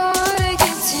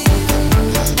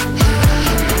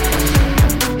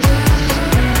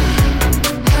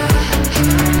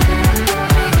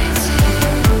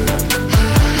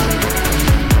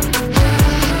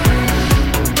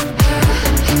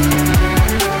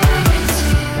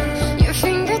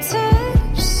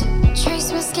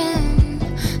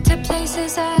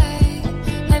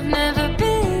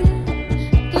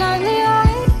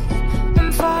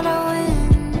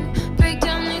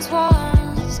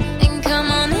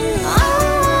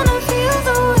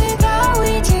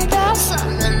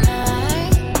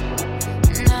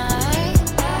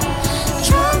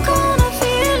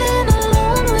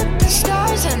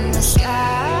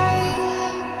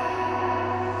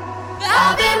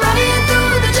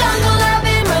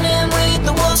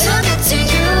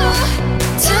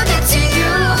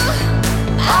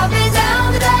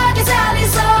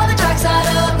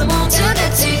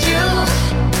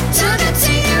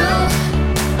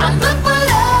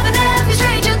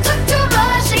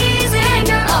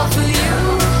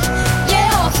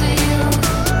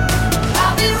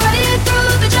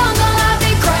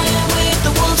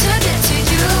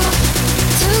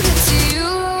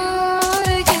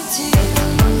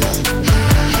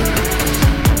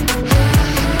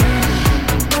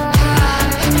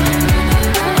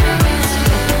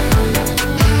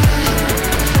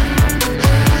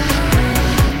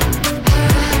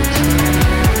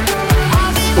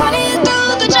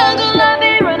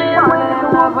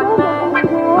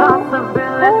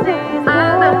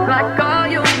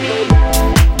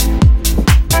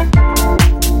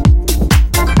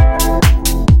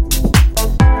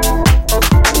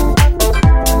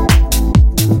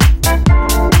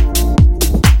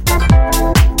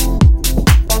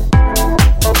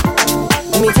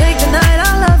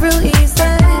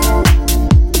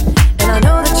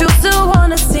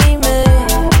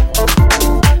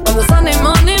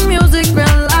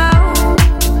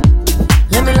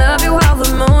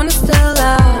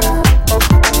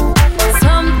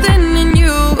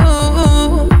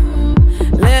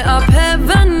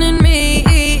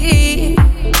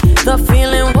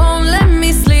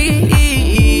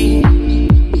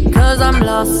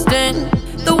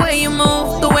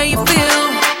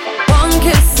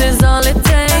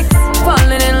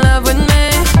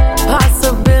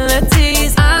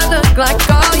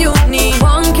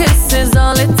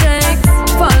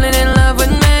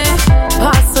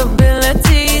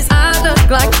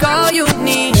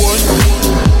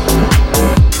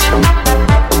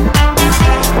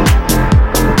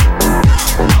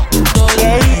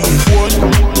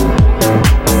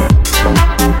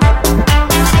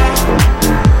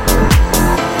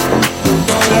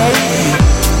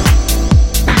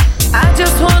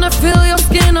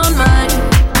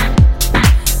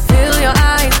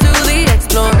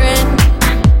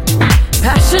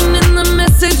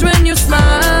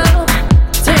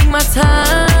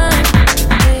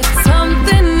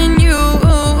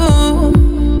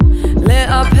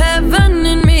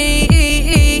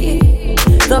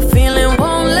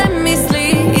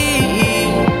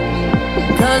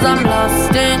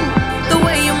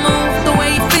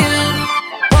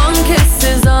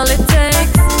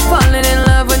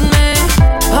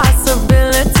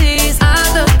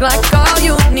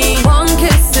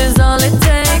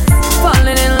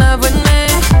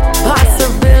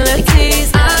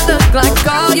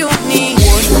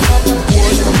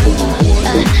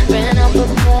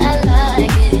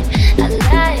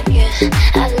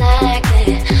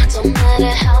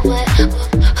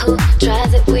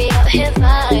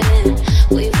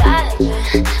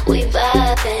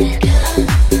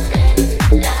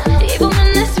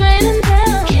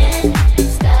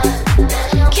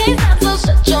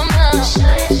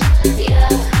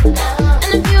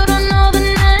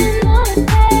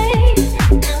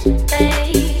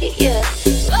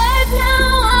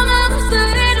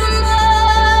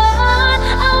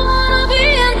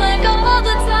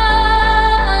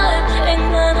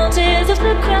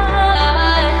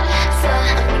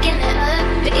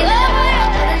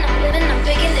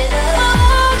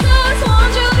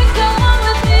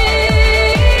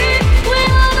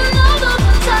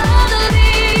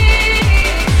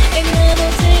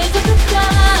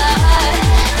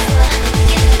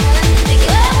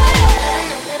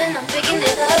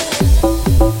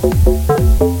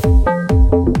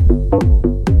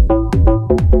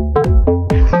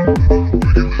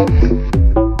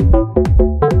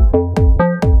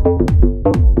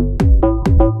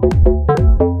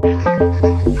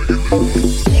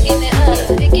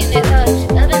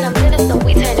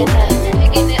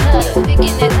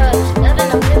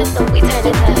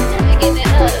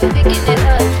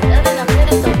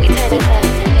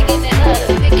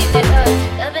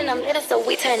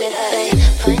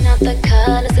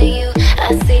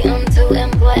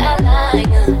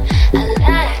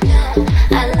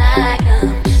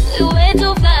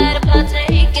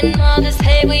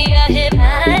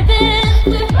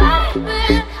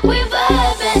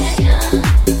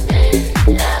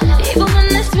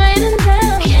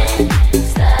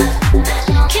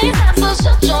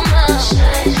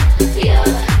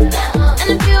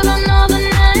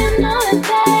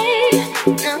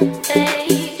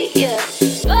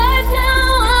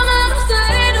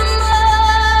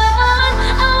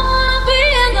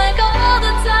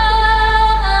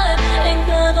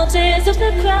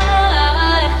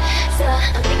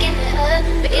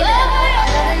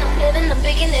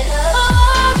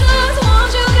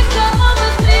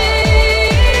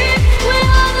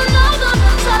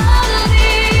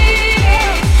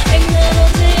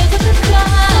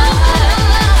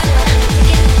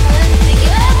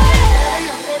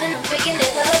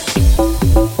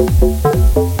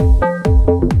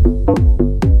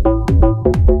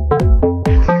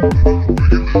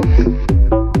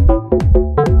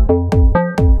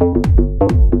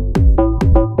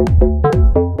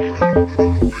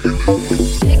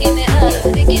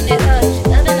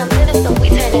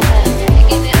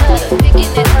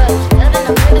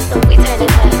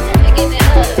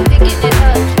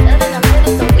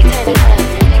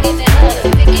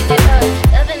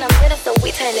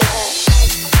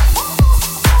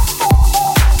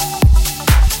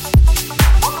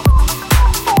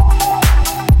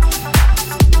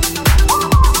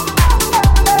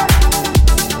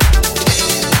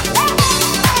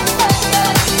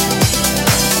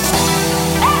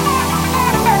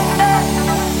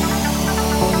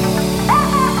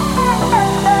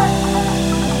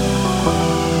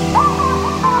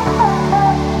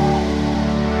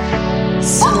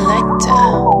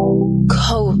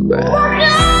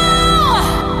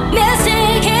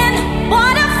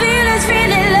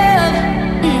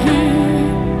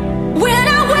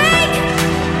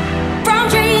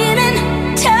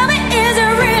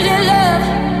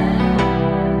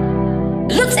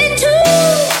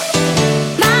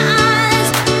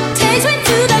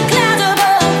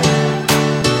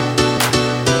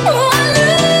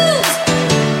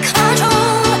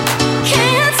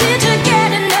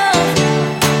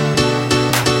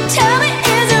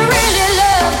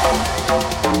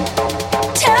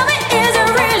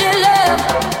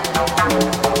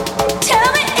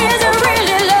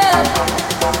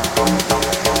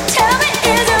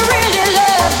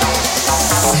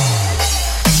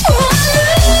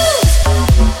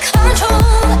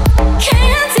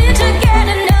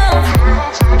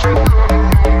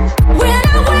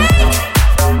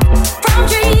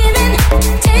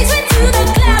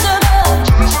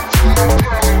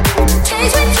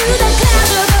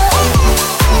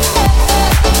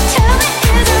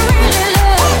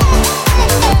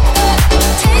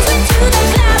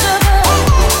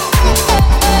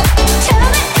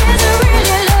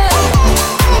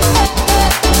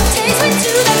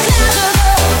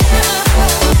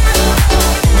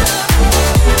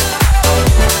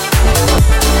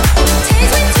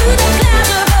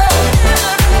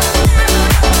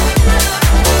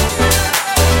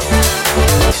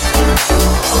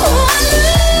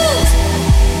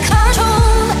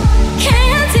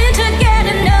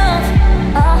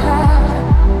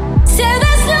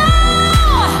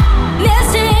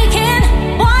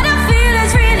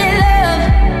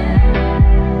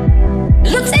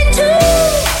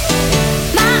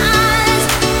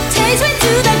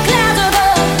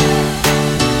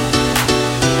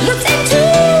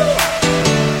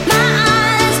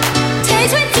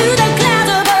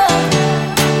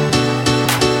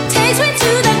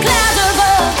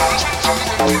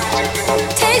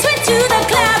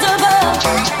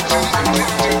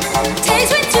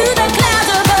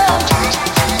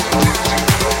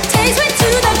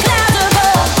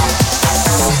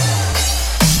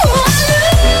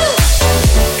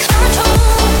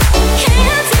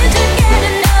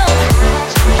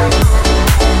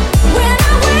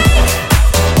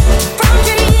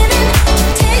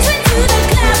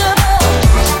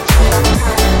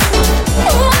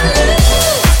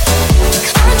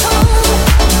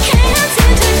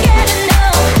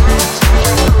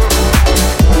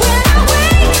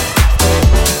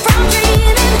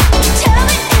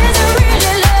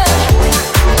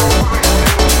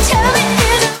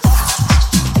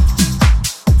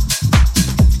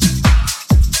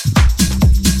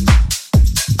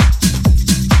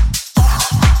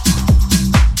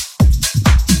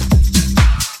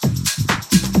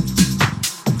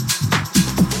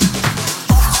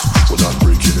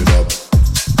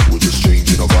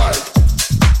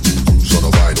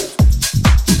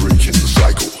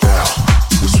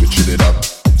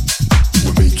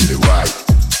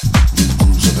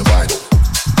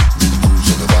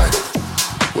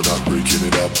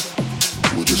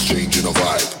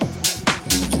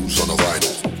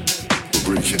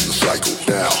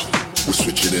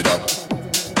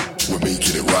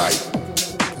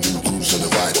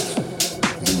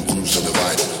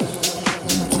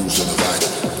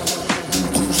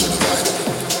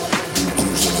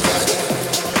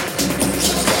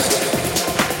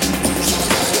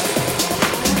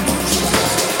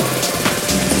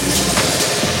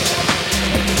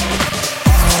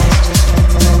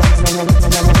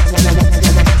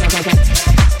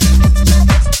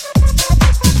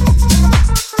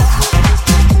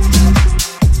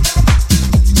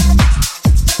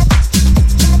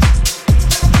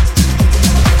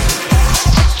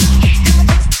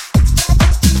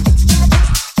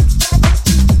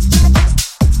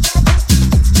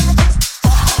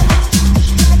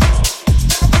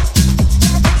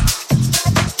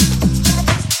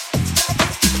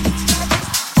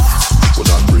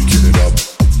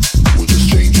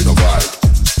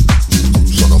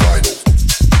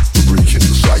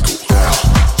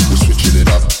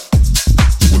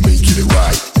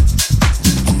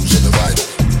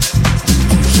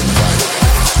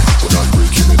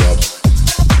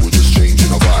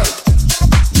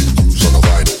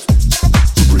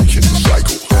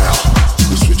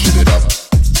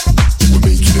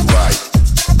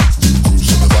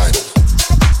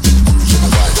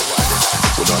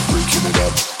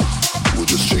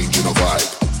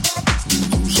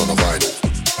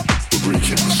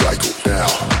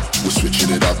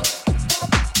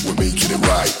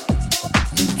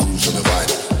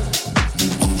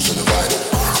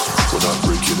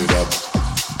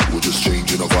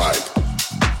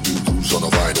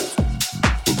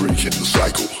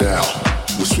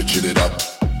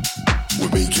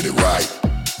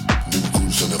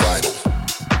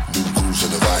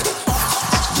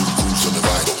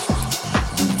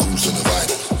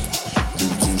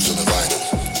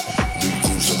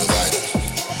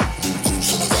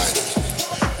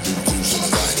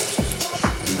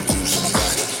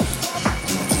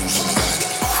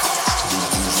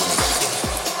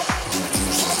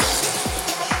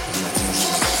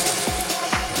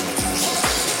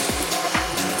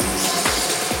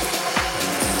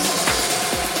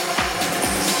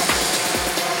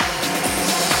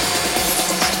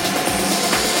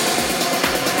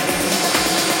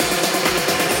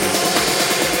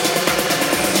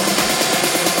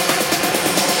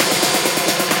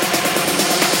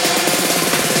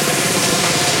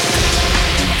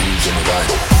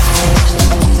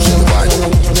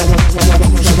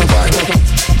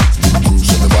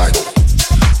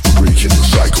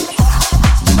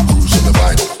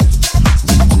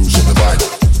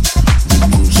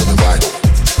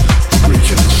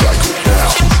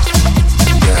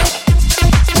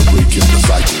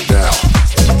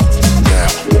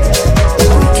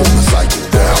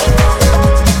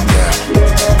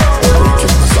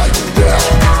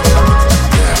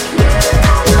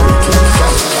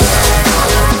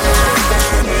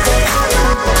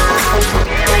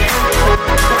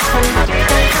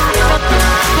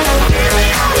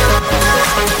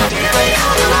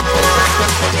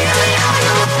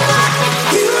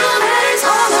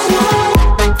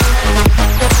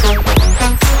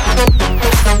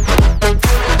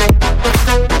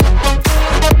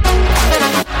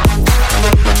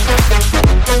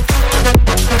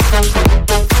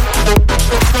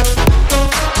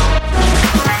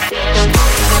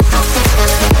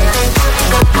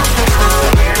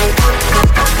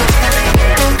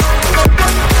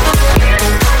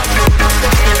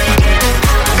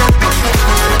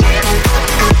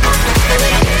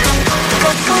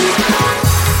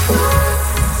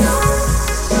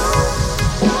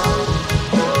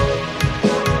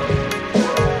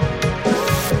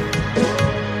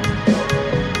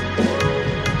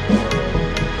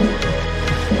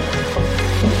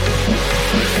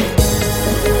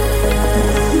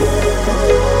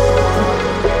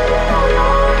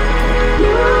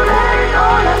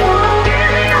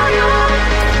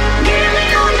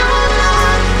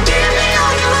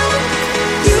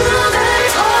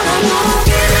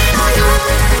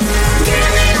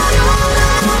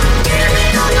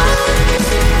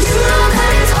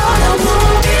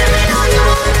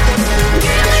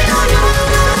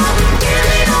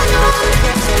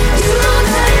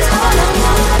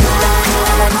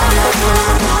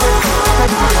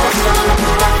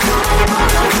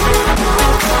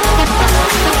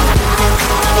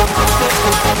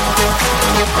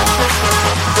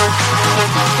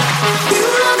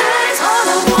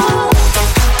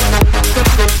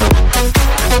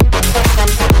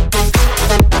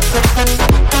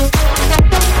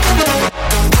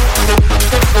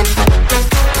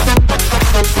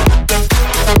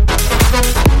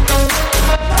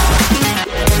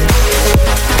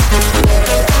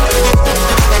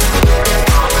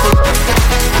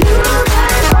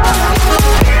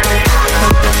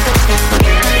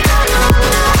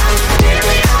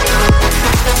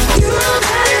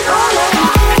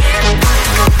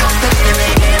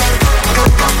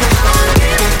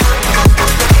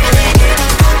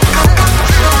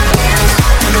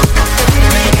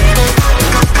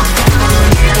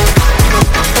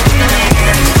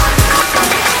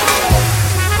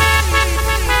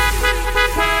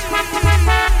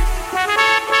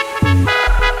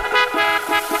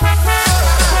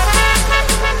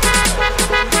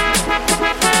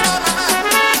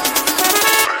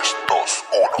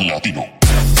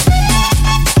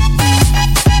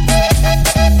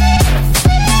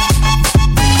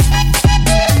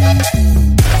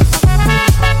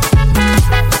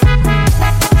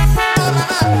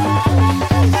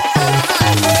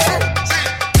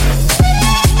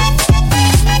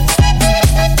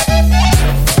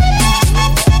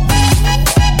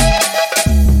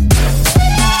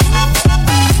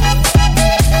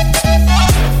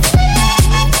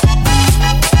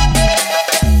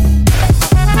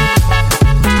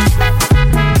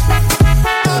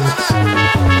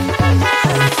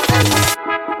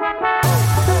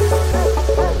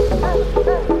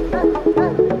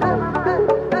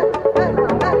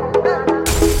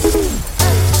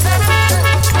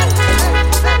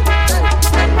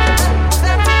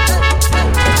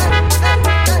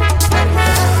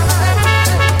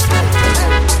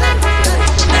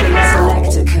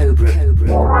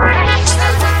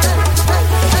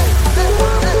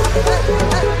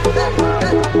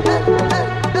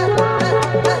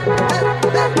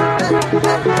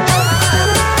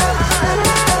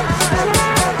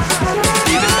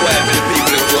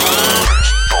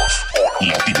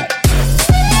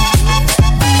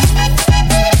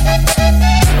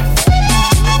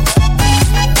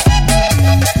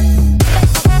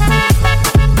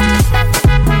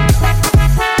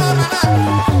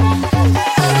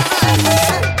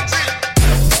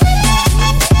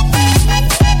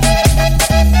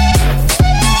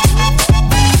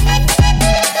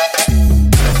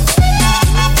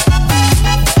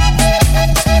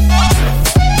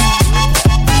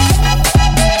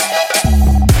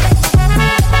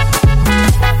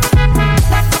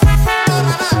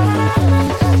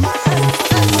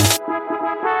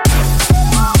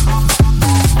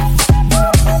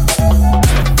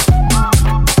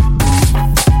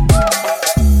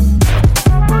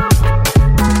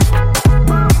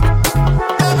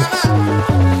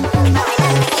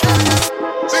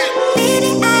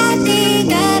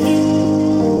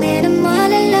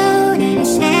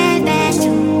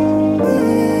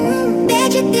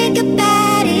 think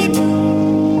about it,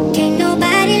 can't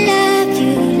nobody love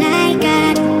you like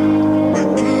I do.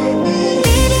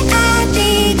 Baby, I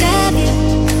think of you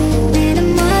when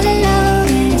I'm all alone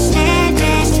and it's sad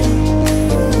past you.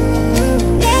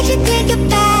 Makes you think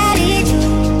about it,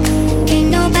 can't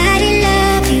nobody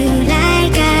love you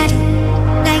like I do,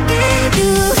 like I do.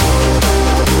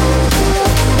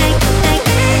 Like I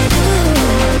do.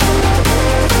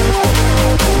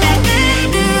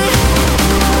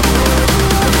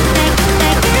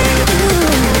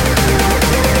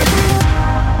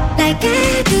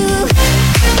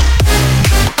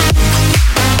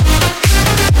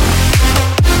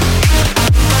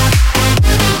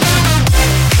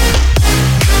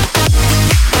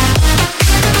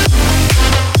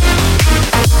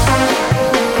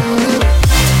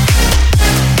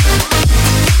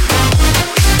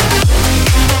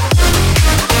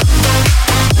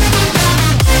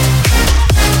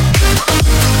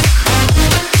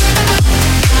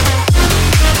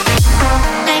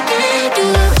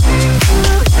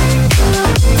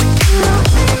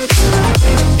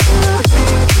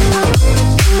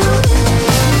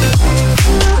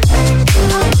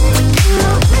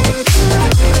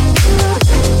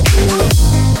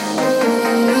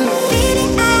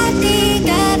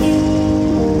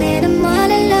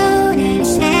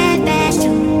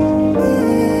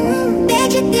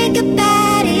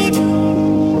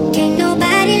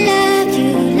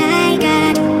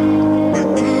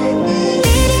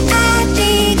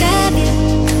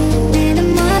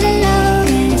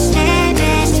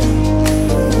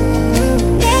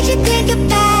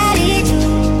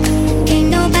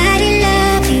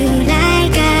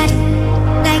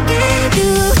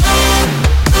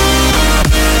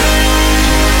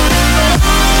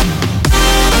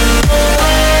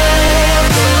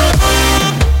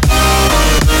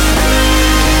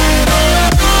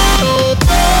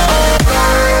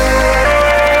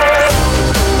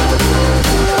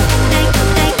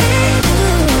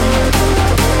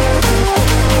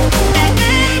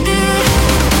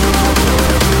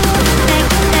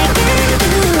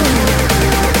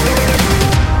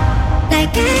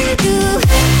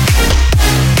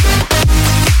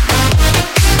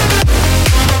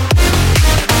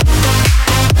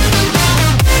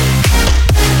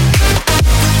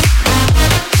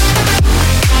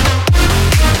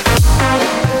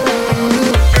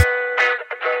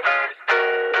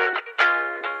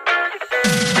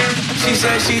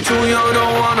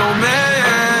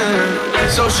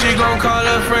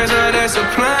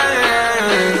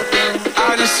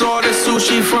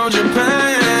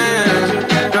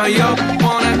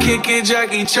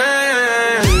 Jackie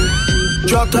Chan.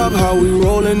 Drop top, how we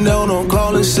rolling down on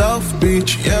Collin South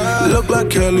Beach. Yeah. Look like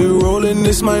Kelly rolling,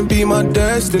 this might be my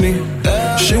destiny.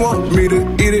 Yeah. She want me to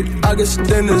eat it, I guess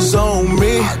then it's on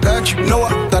me. I got you, know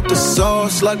I got the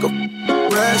sauce like a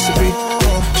recipe.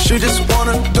 She just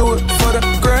wanna do it for the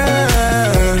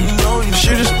grand. She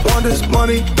just want this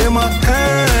money in my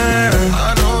hand.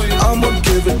 I'ma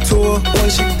give it to her when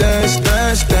she dance,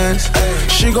 dance, dance.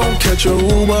 She gon' catch a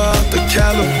Uber out the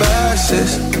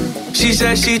Calabasas. She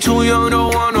said she too young,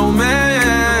 don't want no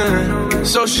man.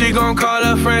 So she gon' call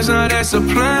her friends, now that's a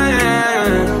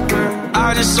plan.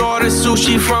 I just ordered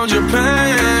sushi from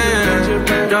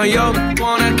Japan. Now yo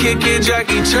wanna kick it,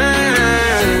 Jackie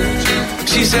Chan.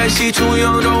 She said she too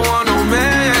young, don't want no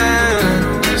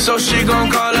man. So she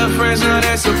gon' call her friends, now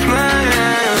that's a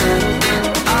plan.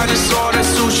 I just ordered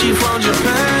sushi from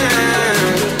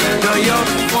Japan. Now yo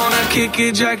wanna kick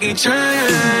it, Jackie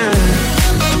Chan.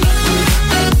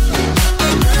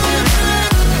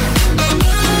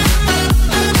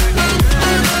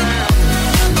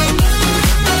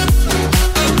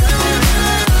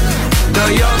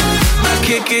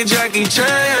 Kick it, Jackie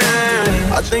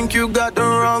Chan. I think you got the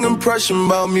wrong impression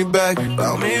about me back.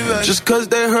 Just cause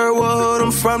they heard what hood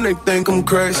I'm from, they think I'm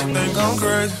crazy.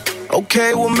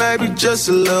 Okay, well maybe just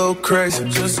a little crazy.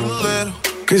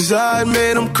 Cause I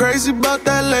admit I'm crazy about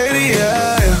that lady,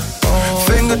 yeah.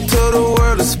 Finger to the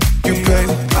world, it's you pay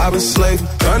me. I've been slaving,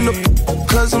 done the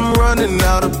cause I'm running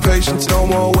out of patience. No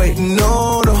more waiting,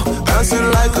 no, bouncing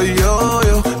like a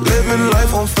yo-yo. Living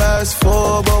life on fast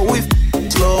forward, but we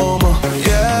slow-mo,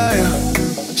 yeah.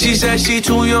 She said she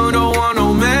too young, don't want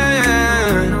no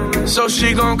man. So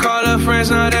she gon' call her friends,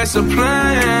 now that's a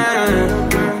plan.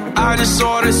 I just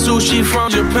ordered sushi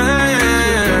from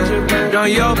Japan. Now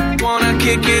yo wanna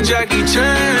kick it, Jackie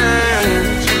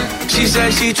Chan. She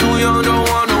said she too young, don't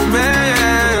want no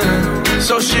man.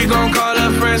 So she gon' call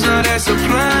her friends, now that's a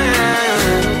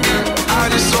plan. I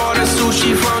just ordered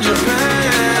sushi from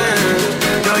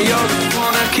Japan. Now yo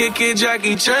wanna kick it,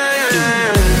 Jackie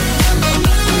Chan.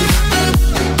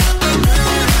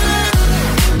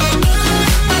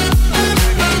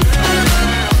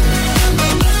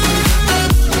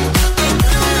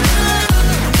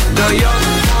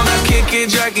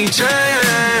 each other.